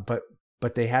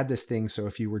 But they had this thing. So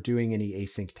if you were doing any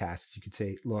async tasks, you could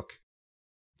say, look,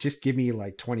 just give me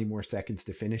like 20 more seconds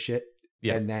to finish it.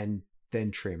 Yeah. And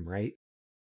then trim, right?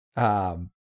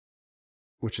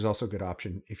 Which is also a good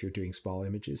option if you're doing small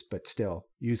images, but still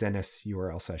use NS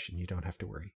URL session. You don't have to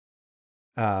worry.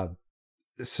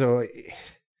 So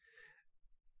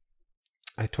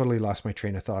I totally lost my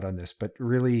train of thought on this, but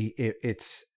really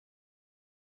it's,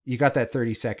 you got that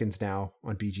 30 seconds now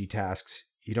on BG tasks.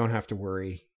 You don't have to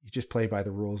worry. You just play by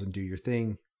the rules and do your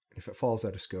thing. If it falls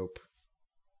out of scope,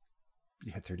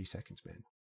 you had 30 seconds, man.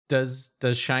 Does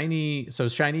Shiny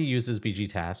uses BG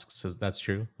tasks? That's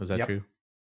true. Is that Yep. true?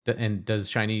 And does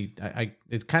Shiny,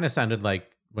 it kind of sounded like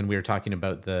when we were talking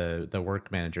about the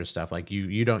work manager stuff, like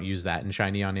you don't use that in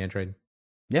Shiny on Android?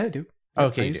 Yeah, I do.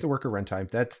 Okay. I use the worker runtime.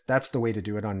 That's the way to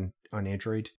do it on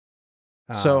Android.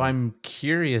 So I'm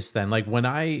curious then, like when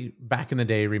I back in the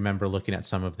day remember looking at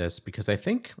some of this, because I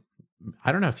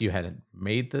don't know if you had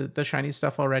made the Shiny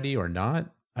stuff already or not.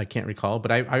 I can't recall,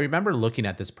 but I remember looking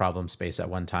at this problem space at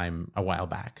one time a while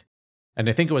back. And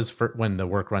I think it was for when the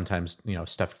work runtimes,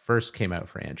 stuff first came out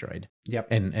for Android. Yep.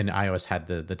 And iOS had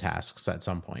the tasks at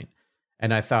some point.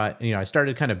 And I thought, I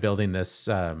started kind of building this,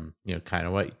 kind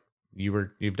of what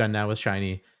you've done now with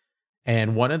Shiny.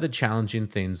 And one of the challenging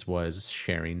things was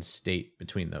sharing state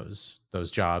between those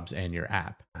jobs and your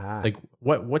app. Like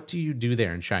what do you do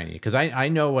there in Shiny? Because I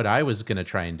know what I was going to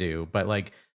try and do, but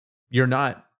like you're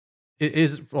not,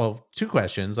 two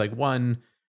questions. Like one,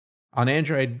 on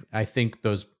Android, I think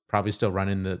those probably still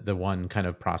running the one kind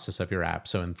of process of your app.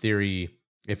 So in theory,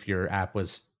 if your app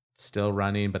was still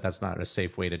running, but that's not a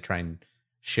safe way to try and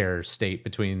share state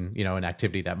between, an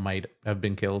activity that might have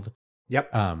been killed.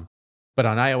 Yep. But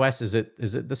on iOS, is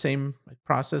it the same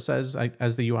process as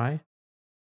the UI?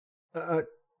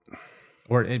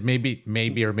 Or it maybe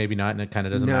or maybe not, and it kind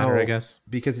of doesn't matter, I guess.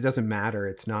 Because it doesn't matter.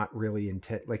 It's not really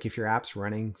intent. Like if your app's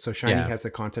running, so Shiny has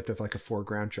the concept of like a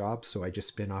foreground job. So I just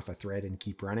spin off a thread and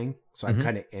keep running. So I'm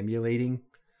kind of emulating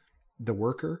the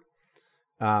worker.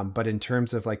 But in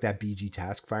terms of like that BG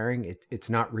task firing, it's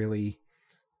not really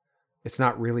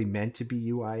meant to be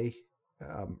UI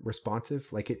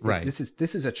responsive. Like this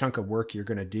is a chunk of work you're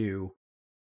going to do,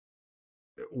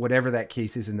 whatever that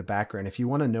case is in the background. If you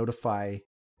want to notify.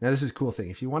 Now, this is a cool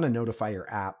thing. If you want to notify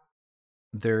your app,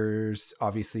 there's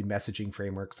obviously messaging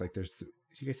frameworks. Like do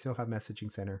you guys still have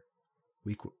Messaging Center?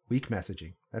 Weak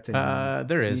messaging. That's in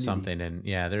there is something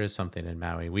in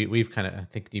Maui. We've kind of, I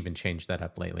think, even changed that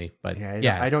up lately. But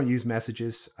I don't use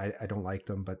messages. I don't like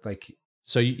them. But like,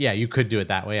 so yeah, you could do it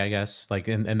that way, I guess. Like,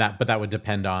 and that, but that would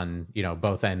depend on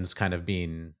both ends kind of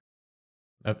being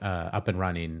up and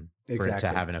running for it to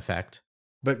have an effect.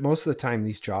 But most of the time,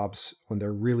 these jobs, when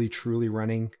they're really truly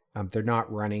running, they're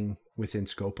not running within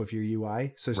scope of your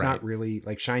UI. So it's not really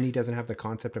like Shiny doesn't have the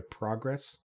concept of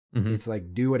progress. Mm-hmm. It's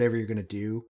like, do whatever you're going to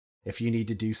do. If you need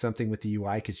to do something with the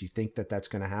UI because you think that that's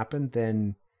going to happen,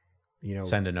 then,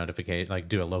 send a notification, like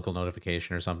do a local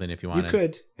notification or something if you want. You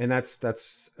could. And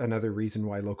that's another reason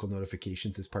why local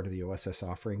notifications is part of the OSS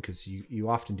offering, because you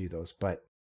often do those. But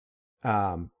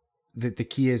the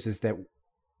key is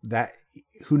that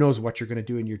who knows what you're going to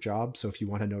do in your job. So if you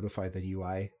want to notify the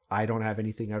UI, I don't have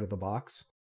anything out of the box,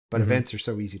 but events are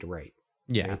so easy to write.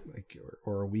 Yeah. Right? Like,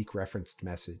 or a weak referenced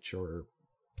message or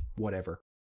whatever.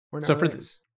 Or so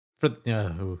RX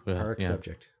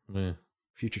subject, Yeah.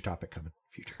 Future topic coming.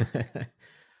 Future.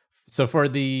 So for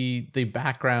the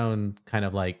background kind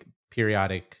of like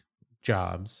periodic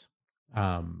jobs,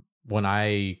 when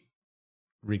I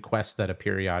request that a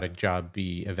periodic job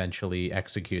be eventually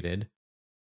executed,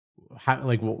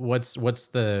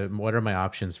 what are my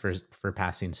options for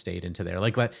passing state into there?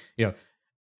 Like,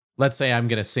 let's say I'm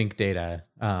going to sync data.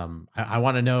 I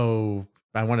want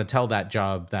to tell that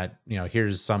job that,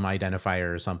 here's some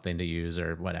identifier or something to use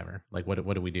or whatever. Like,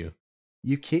 what do we do?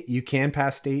 You can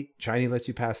pass state. Shiny lets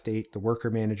you pass state. The worker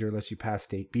manager lets you pass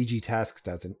state. BG Tasks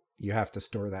doesn't. You have to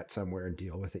store that somewhere and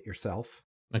deal with it yourself.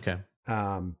 Okay.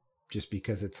 Just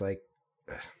because it's like,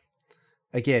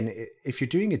 again, if you're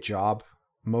doing a job,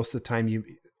 most of the time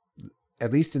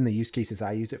at least in the use cases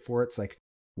I use it for, it's like,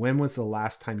 when was the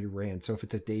last time you ran? So if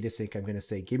it's a data sync, I'm going to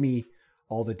say, give me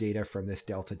all the data from this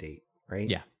Delta date, right?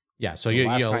 Yeah. Yeah. So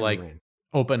you'll like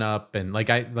open up and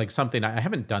I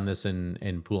haven't done this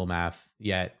in Pool Math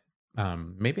yet.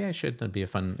 Maybe I should. That'd be a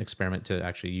fun experiment to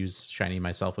actually use Shiny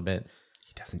myself a bit.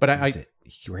 He doesn't use it.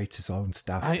 He writes his own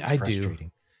stuff. I do.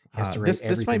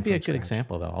 This might be a good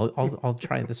example though. I'll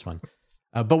try this one.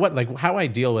 But how I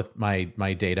deal with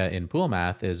my data in Pool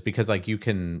Math is because you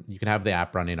can have the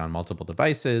app running on multiple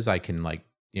devices. I can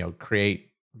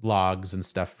create logs and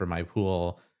stuff for my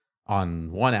pool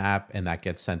on one app, and that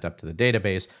gets sent up to the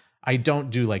database. I don't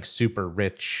do super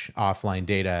rich offline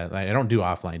data. I don't do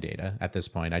offline data at this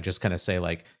point. I just kind of say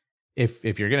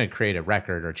if you're going to create a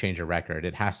record or change a record,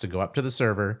 it has to go up to the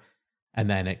server. And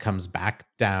then it comes back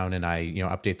down and I,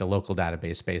 update the local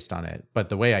database based on it. But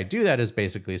the way I do that is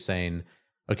basically saying,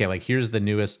 okay, here's the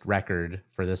newest record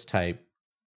for this type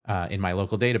in my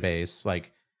local database.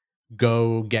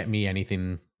 Go get me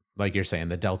anything, like you're saying,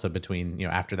 the delta between,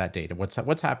 after that date and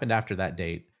what's happened after that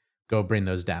date. Go bring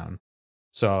those down.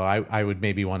 So I would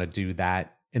maybe want to do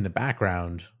that in the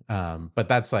background. But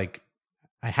that's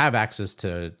I have access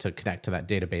to connect to that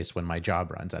database when my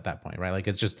job runs at that point, right?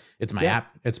 It's my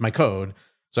app, it's my code.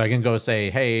 So I can go say,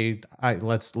 hey,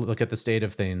 let's look at the state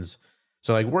of things.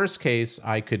 So worst case,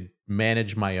 I could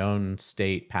manage my own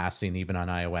state passing even on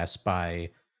iOS by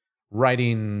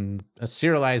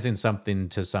serializing something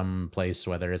to some place,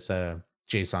 whether it's a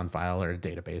JSON file or a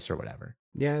database or whatever.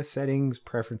 Yeah, settings,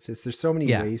 preferences. There's so many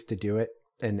ways to do it.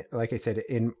 And like I said,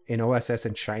 in OSS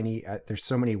and Shiny, there's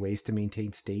so many ways to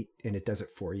maintain state, and it does it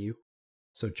for you.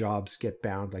 So jobs get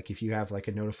bound. If you have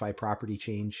a notify property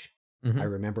change, I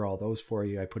remember all those for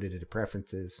you. I put it into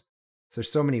preferences. So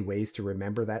there's so many ways to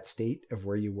remember that state of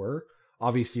where you were.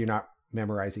 Obviously, you're not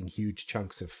memorizing huge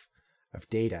chunks of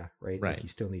data, right? Right. You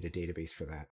still need a database for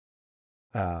that.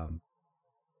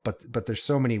 But there's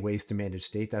so many ways to manage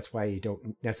state. That's why you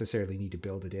don't necessarily need to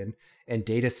build it in. And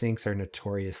data syncs are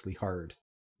notoriously hard.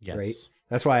 Yes. Right?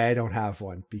 That's why I don't have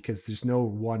one, because there's no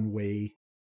one way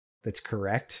that's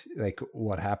correct.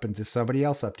 What happens if somebody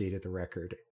else updated the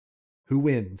record? Who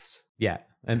wins? Yeah.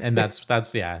 And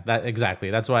that's yeah, that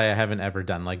exactly. That's why I haven't ever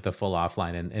done like the full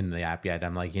offline in the app yet.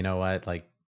 I'm like, you know what? Like,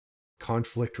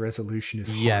 conflict resolution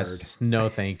is yes, hard. no,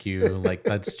 thank you. Like,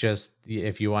 that's just,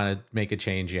 if you want to make a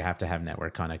change, you have to have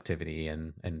network connectivity,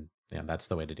 and you know, that's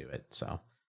the way to do it. So,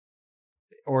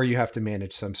 or you have to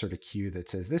manage some sort of queue that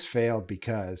says this failed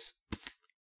because,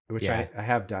 which yeah. I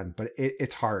have done, but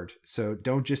it's hard. So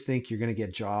don't just think you're going to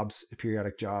get jobs,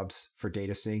 periodic jobs for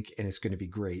data sync, and it's going to be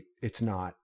great. It's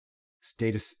not. It's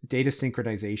data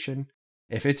synchronization.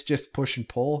 If it's just push and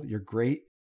pull, you're great.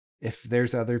 If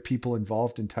there's other people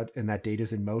involved and that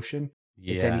data's in motion,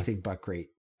 it's anything but great.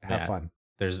 Have fun.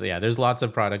 There's lots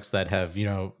of products that have, you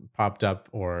know, popped up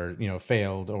or, you know,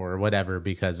 failed or whatever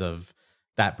because of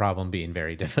that problem being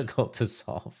very difficult to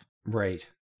solve. Right.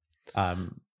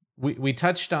 We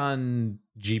touched on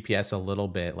GPS a little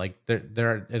bit. Like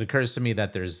it occurs to me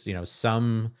that there's, you know,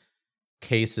 some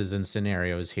cases and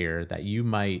scenarios here that you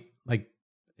might like,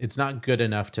 it's not good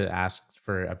enough to ask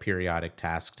for a periodic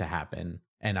task to happen.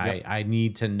 And yep. I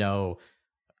need to know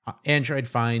Android,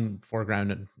 fine,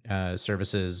 foreground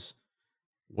services.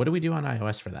 What do we do on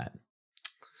iOS for that?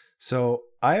 So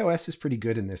iOS is pretty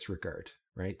good in this regard,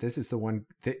 right? This is the one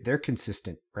they're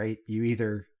consistent, right?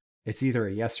 It's either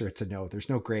a yes or it's a no. There's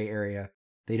no gray area.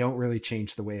 They don't really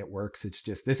change the way it works. It's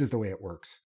just, this is the way it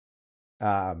works.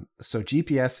 So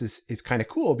GPS is kind of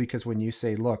cool because when you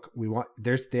say, look,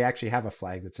 they actually have a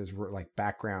flag that says like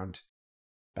background.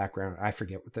 I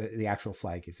forget what the actual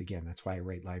flag is. Again, that's why I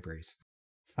write libraries.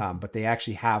 But they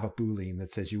actually have a Boolean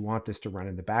that says you want this to run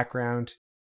in the background.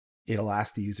 It'll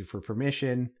ask the user for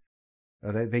permission.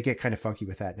 They get kind of funky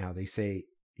with that now. They say,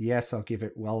 yes, I'll give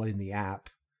it well in the app.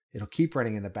 It'll keep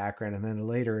running in the background. And then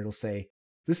later it'll say,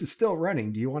 this is still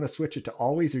running. Do you want to switch it to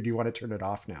always, or do you want to turn it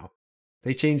off now?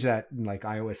 They changed that in like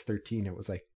iOS 13. It was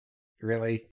like,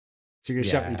 really? So you're going to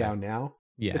shut me down now?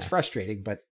 Yeah. It's frustrating,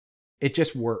 but it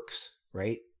just works,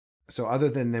 right? So other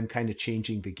than them kind of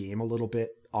changing the game a little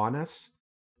bit on us,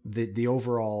 the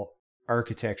overall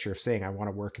architecture of saying I want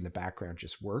to work in the background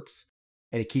just works,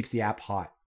 and it keeps the app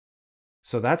hot.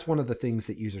 So that's one of the things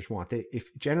that users want.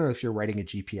 If you're writing a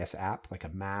GPS app like a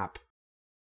map,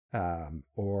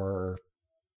 or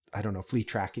I don't know, fleet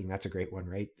tracking, that's a great one,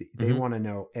 right? They want to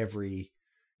know every,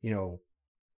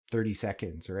 30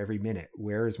 seconds or every minute,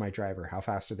 where is my driver? How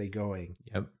fast are they going?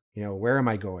 Yep. Where am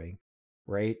I going?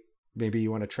 Right? Maybe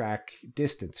you want to track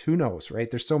distance. Who knows, right?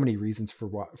 There's so many reasons for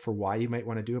why you might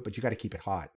want to do it, but you got to keep it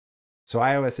hot. So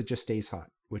iOS, it just stays hot,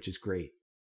 which is great.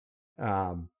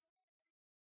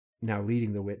 Now,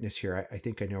 leading the witness here, I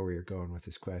think I know where you're going with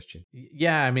this question.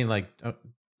 Yeah, I mean, like,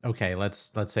 okay,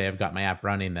 let's say I've got my app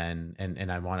running then,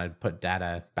 and I want to put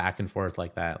data back and forth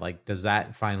like that. Like, does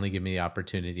that finally give me the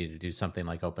opportunity to do something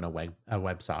like open a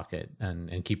WebSocket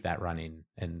and keep that running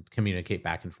and communicate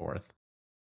back and forth?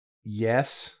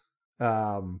 Yes.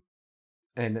 And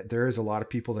there is a lot of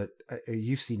people that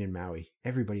you've seen in Maui.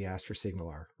 Everybody asks for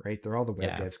SignalR, right? They're all the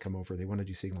web devs come over. They want to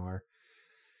do SignalR.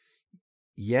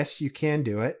 Yes, you can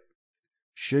do it.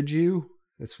 Should you?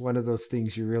 It's one of those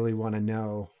things you really want to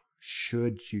know.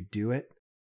 Should you do it?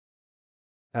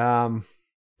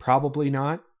 Probably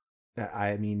not.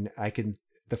 I mean,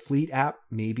 the Fleet app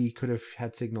maybe could have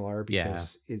had SignalR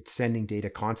because it's sending data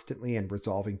constantly and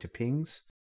resolving to pings.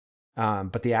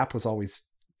 But the app was always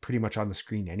pretty much on the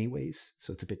screen anyways,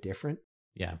 so it's a bit different.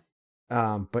 Yeah.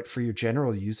 But for your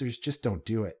general users, just don't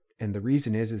do it. And the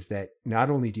reason is that not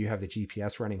only do you have the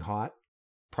GPS running hot,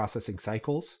 processing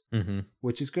cycles,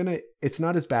 which is it's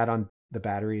not as bad on the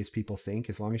battery as people think,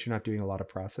 as long as you're not doing a lot of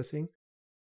processing.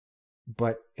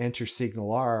 But enter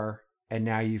SignalR, and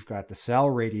now you've got the cell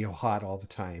radio hot all the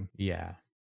time. Yeah.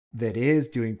 That is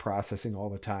doing processing all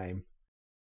the time.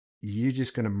 You're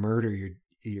just going to murder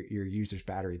your user's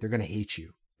battery. They're going to hate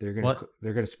you. They're going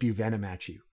to spew venom at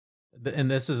you.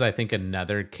 And this is, I think,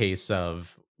 another case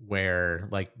of where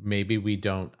like maybe we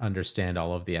don't understand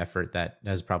all of the effort that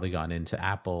has probably gone into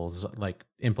Apple's like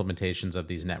implementations of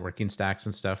these networking stacks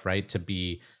and stuff, right? To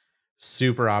be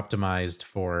super optimized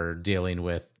for dealing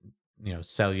with,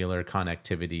 cellular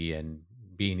connectivity and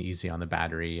being easy on the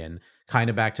battery, and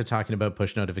kind of back to talking about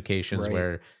push notifications, right,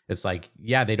 where it's like,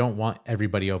 yeah, they don't want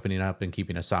everybody opening up and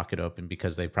keeping a socket open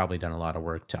because they've probably done a lot of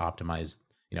work to optimize,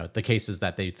 the cases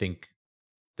that they think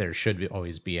there should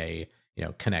always be a,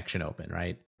 connection open,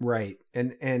 right? Right.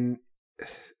 And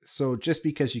so just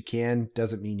because you can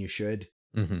doesn't mean you should.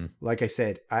 Like I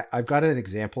said, I've got an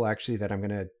example actually that I'm going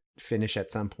to finish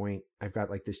at some point. I've got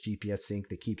like this GPS sync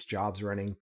that keeps jobs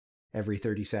running every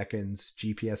 30 seconds.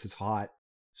 GPS is hot.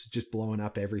 It's just blowing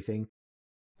up everything.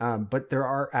 But there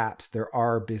are apps, there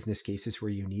are business cases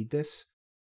where you need this.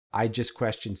 I just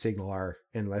question SignalR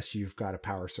unless you've got a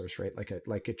power source, right?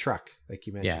 Like a truck, like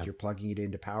you mentioned, you're plugging it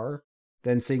into power.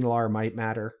 Then SignalR might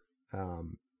matter.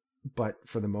 But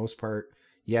for the most part,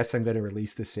 yes, I'm going to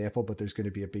release this sample, but there's going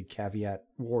to be a big caveat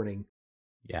warning.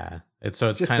 Yeah. It's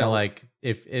kind of like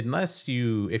if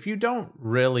you don't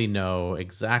really know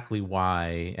exactly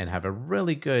why and have a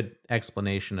really good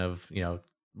explanation of,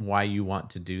 why you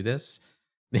want to do this,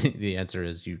 the answer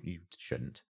is you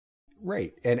shouldn't.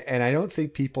 Right. And I don't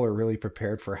think people are really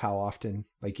prepared for how often,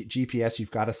 like GPS,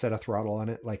 you've got to set a throttle on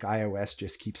it. Like iOS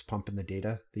just keeps pumping the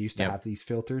data. They used to have these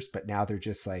filters, but now they're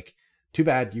just like, too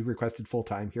bad, you requested full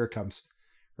time. Here it comes.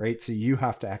 Right. So you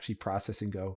have to actually process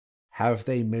and go, have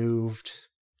they moved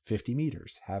 50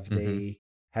 meters?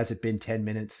 Has it been 10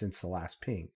 minutes since the last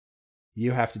ping?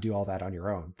 You have to do all that on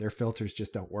your own. Their filters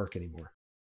just don't work anymore.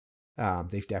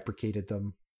 They've deprecated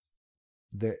them.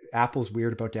 Apple's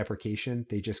weird about deprecation.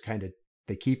 They just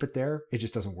they keep it there. It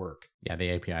just doesn't work. Yeah.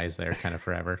 The API is there kind of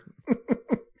forever,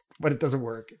 but it doesn't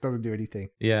work. It doesn't do anything.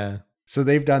 Yeah. So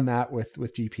they've done that with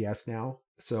GPS now.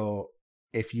 So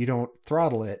if you don't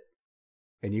throttle it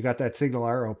and you got that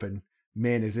SignalR open,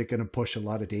 man, is it going to push a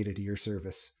lot of data to your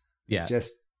service? Yeah.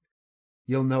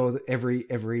 You'll know every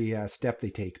step they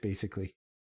take, basically.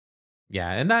 Yeah.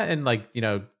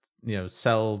 And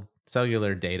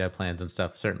cellular data plans and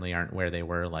stuff certainly aren't where they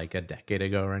were like a decade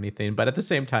ago or anything. But at the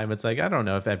same time, it's like, I don't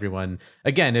know if everyone,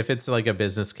 again, if it's like a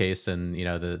business case and,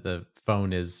 the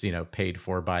phone is, paid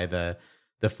for by the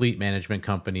fleet management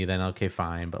company, then okay,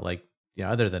 fine. But like,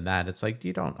 other than that, it's like,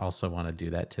 you don't also want to do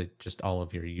that to just all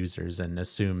of your users and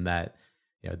assume that,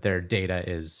 their data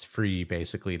is free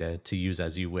basically to use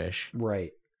as you wish.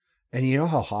 Right. And you know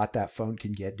how hot that phone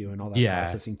can get doing all that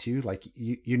processing too? Like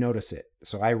you notice it.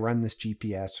 So I run this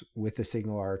GPS with the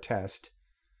SignalR test.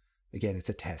 Again, it's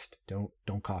a test. Don't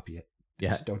copy it. Yeah.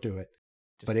 Just don't do it.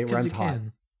 But it runs hot.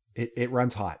 It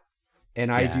runs hot.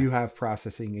 And I do have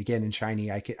processing again in Shiny.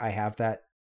 I have that.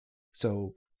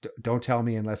 So don't tell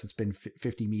me unless it's been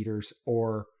 50 meters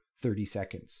or 30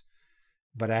 seconds.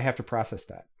 But I have to process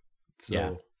that.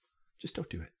 So just don't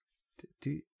do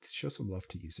it. Show some love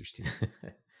to users too.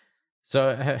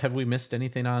 So have we missed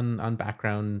anything on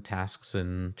background tasks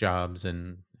and jobs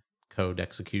and code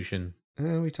execution?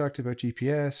 We talked about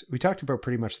GPS. We talked about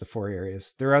pretty much the 4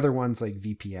 areas. There are other ones like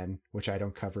VPN, which I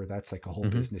don't cover. That's like a whole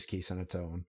business case on its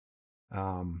own.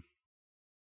 For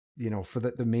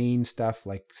the main stuff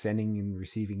like sending and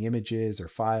receiving images or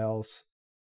files,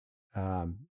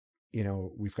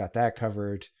 we've got that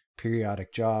covered.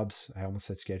 Periodic jobs. I almost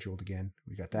said scheduled again.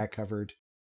 We got that covered.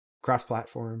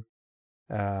 Cross-platform.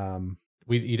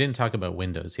 You didn't talk about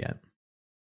Windows yet.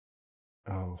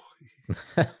 Oh,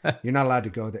 you're not allowed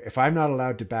to go there. If I'm not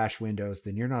allowed to bash Windows,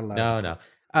 then you're not allowed. No.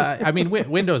 I mean,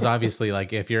 Windows, obviously,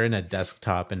 like if you're in a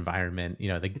desktop environment,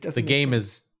 the game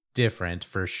is different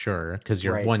for sure. Cause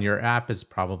your app is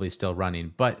probably still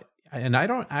running, and I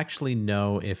don't actually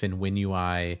know if in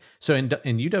WinUI, so in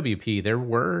UWP, there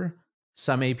were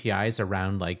some APIs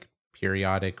around like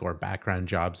periodic or background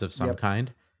jobs of some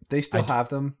kind. They still have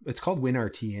them. It's called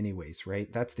WinRT anyways,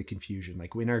 right? That's the confusion.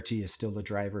 Like WinRT is still the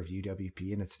driver of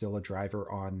UWP and it's still a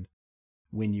driver on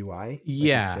WinUI.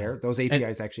 Yeah. It's there. Those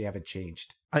APIs actually haven't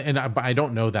changed. But I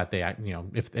don't know that they,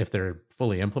 if they're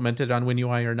fully implemented on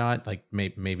WinUI or not, like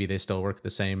maybe they still work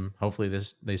the same. Hopefully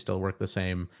they still work the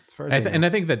same. As far as and I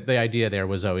think that the idea there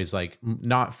was always like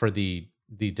not for the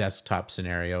desktop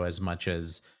scenario as much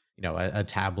as, a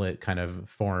tablet kind of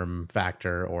form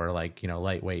factor or like,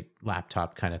 lightweight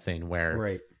laptop kind of thing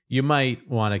where you might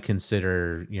want to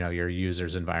consider, your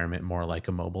user's environment more like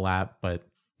a mobile app, but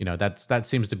that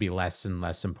seems to be less and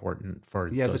less important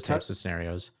for those types of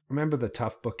scenarios. Remember the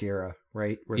Toughbook era,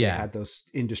 right? Where they had those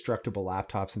indestructible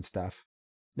laptops and stuff.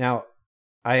 Now,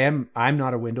 I'm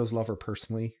not a Windows lover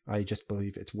personally. I just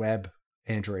believe it's web,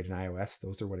 Android, and iOS.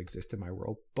 Those are what exist in my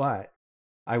world. But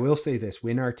I will say this,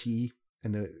 WinRT,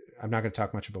 I'm not going to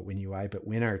talk much about WinUI, but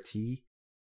WinRT,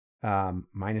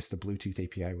 minus the Bluetooth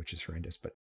API, which is horrendous,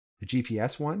 but the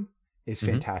GPS one is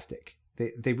fantastic.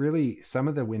 They really, some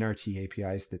of the WinRT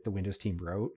APIs that the Windows team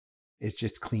wrote is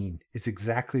just clean. It's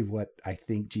exactly what I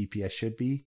think GPS should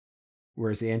be.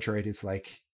 Whereas Android is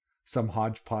like some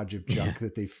hodgepodge of junk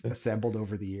that they've assembled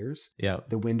over the years. Yeah.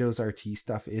 The Windows RT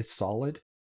stuff is solid.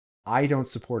 I don't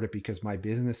support it because my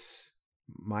business,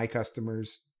 my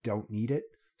customers don't need it.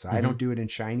 So I don't do it in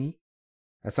Shiny.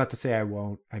 That's not to say I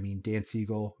won't. I mean, Dan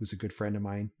Siegel, who's a good friend of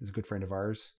mine, is a good friend of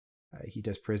ours. He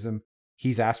does Prism.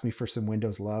 He's asked me for some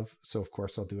Windows love. So of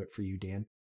course I'll do it for you, Dan.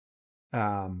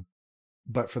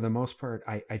 But for the most part,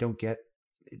 I don't get,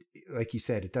 like you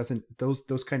said, it doesn't,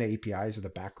 those kind of APIs are the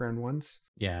background ones.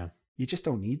 Yeah. you just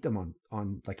don't need them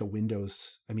on like a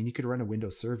Windows. I mean, you could run a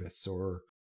Windows service, or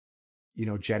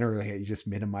generally you just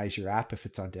minimize your app if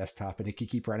it's on desktop, and it could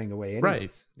keep running away anyways.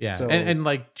 Right. Yeah. So, and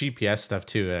like GPS stuff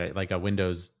too. Like a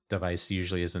Windows device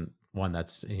usually isn't one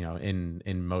that's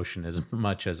in motion as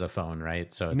much as a phone,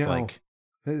 right? So it's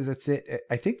that's it.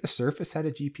 I think the Surface had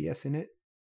a GPS in it.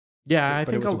 Yeah, I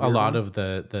think a lot one. of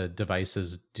the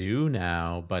devices do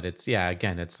now, but it's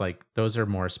again, it's like those are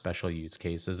more special use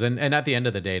cases. And at the end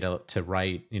of the day, to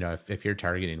write, if you're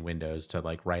targeting Windows, to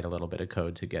like write a little bit of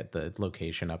code to get the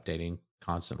location updating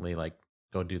constantly, like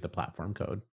go do the platform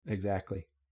code. Exactly.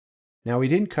 Now, we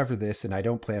didn't cover this, and I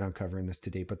don't plan on covering this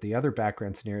today, but the other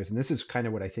background scenarios, and this is kind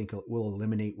of what I think will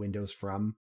eliminate Windows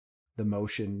from the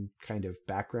motion kind of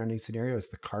backgrounding scenario, is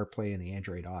the CarPlay and the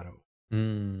Android Auto.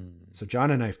 So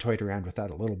John and I have toyed around with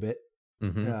that a little bit.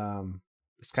 Mm-hmm.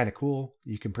 It's kind of cool.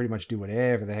 You can pretty much do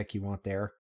whatever the heck you want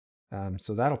there.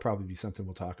 So that'll probably be something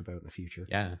we'll talk about in the future.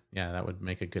 Yeah, that would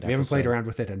make a good episode. We haven't played around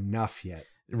with it enough yet.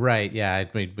 Right, yeah.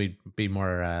 We'd be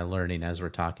more learning as we're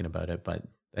talking about it, but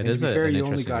it is an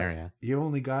interesting area. You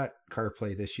only got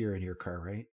CarPlay this year in your car,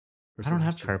 right? I don't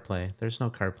have CarPlay. There's no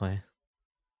CarPlay.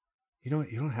 You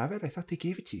don't have it? I thought they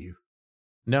gave it to you.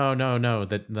 No.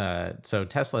 So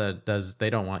Tesla they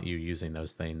don't want you using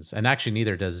those things, and actually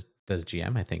neither does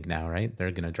GM. I think now, right? They're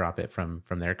going to drop it from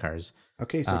their cars.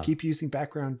 Okay, so keep using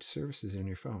background services on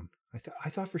your phone. I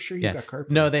thought for sure you got CarPlay.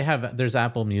 No, there's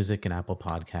Apple Music and Apple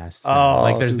Podcasts.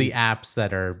 Like there's the apps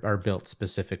that are built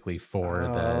specifically for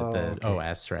the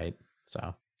OS, right?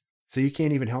 So you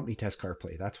can't even help me test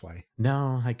CarPlay. That's why.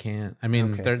 No, I can't. I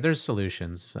mean, there's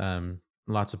solutions.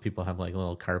 Lots of people have like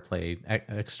little CarPlay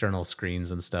external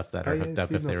screens and stuff that are hooked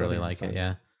up if they really like it.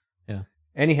 Yeah.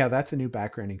 Anyhow, that's a new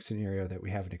backgrounding scenario that we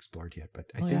haven't explored yet, but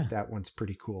I think that one's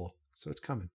pretty cool. So it's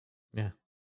coming. Yeah.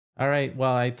 All right.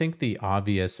 Well, I think the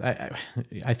obvious, I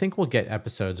think we'll get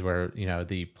episodes where,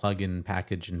 the plugin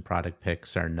package and product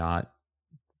picks are not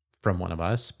from one of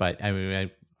us, but I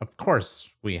mean, of course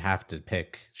we have to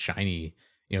pick shiny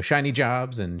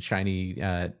jobs and shiny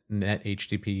net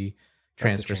HTTP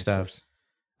transfer stuff.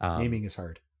 Naming is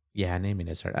hard. Yeah, naming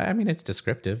is hard. I mean, it's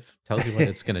descriptive. Tells you what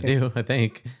it's going to do, I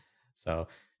think. So,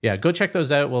 yeah, go check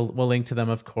those out. We'll link to them,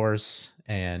 of course.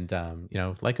 And,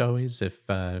 like always, if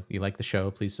you like the show,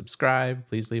 please subscribe.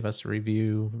 Please leave us a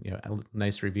review. A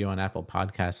nice review on Apple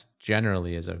Podcasts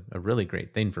generally is a really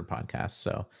great thing for podcasts.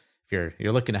 So if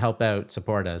you're looking to help out,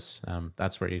 support us,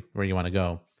 that's where you want to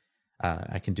go.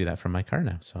 I can do that from my car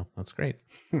now. So that's great.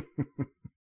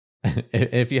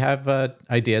 If you have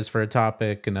ideas for a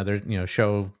topic, another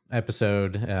show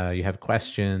episode, you have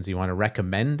questions, you want to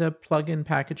recommend a plugin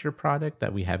package or product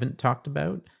that we haven't talked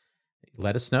about,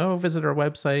 let us know. Visit our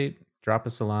website, drop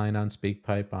us a line on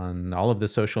SpeakPipe, on all of the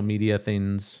social media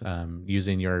things,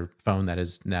 using your phone that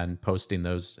is now posting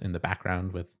those in the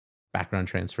background with background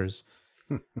transfers.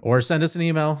 Or send us an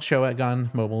email,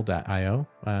 show@gonemobile.io.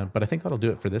 But I think that'll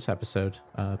do it for this episode.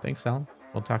 Thanks, Alan.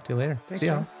 We'll talk to you later. Thanks, See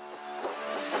y'all. John.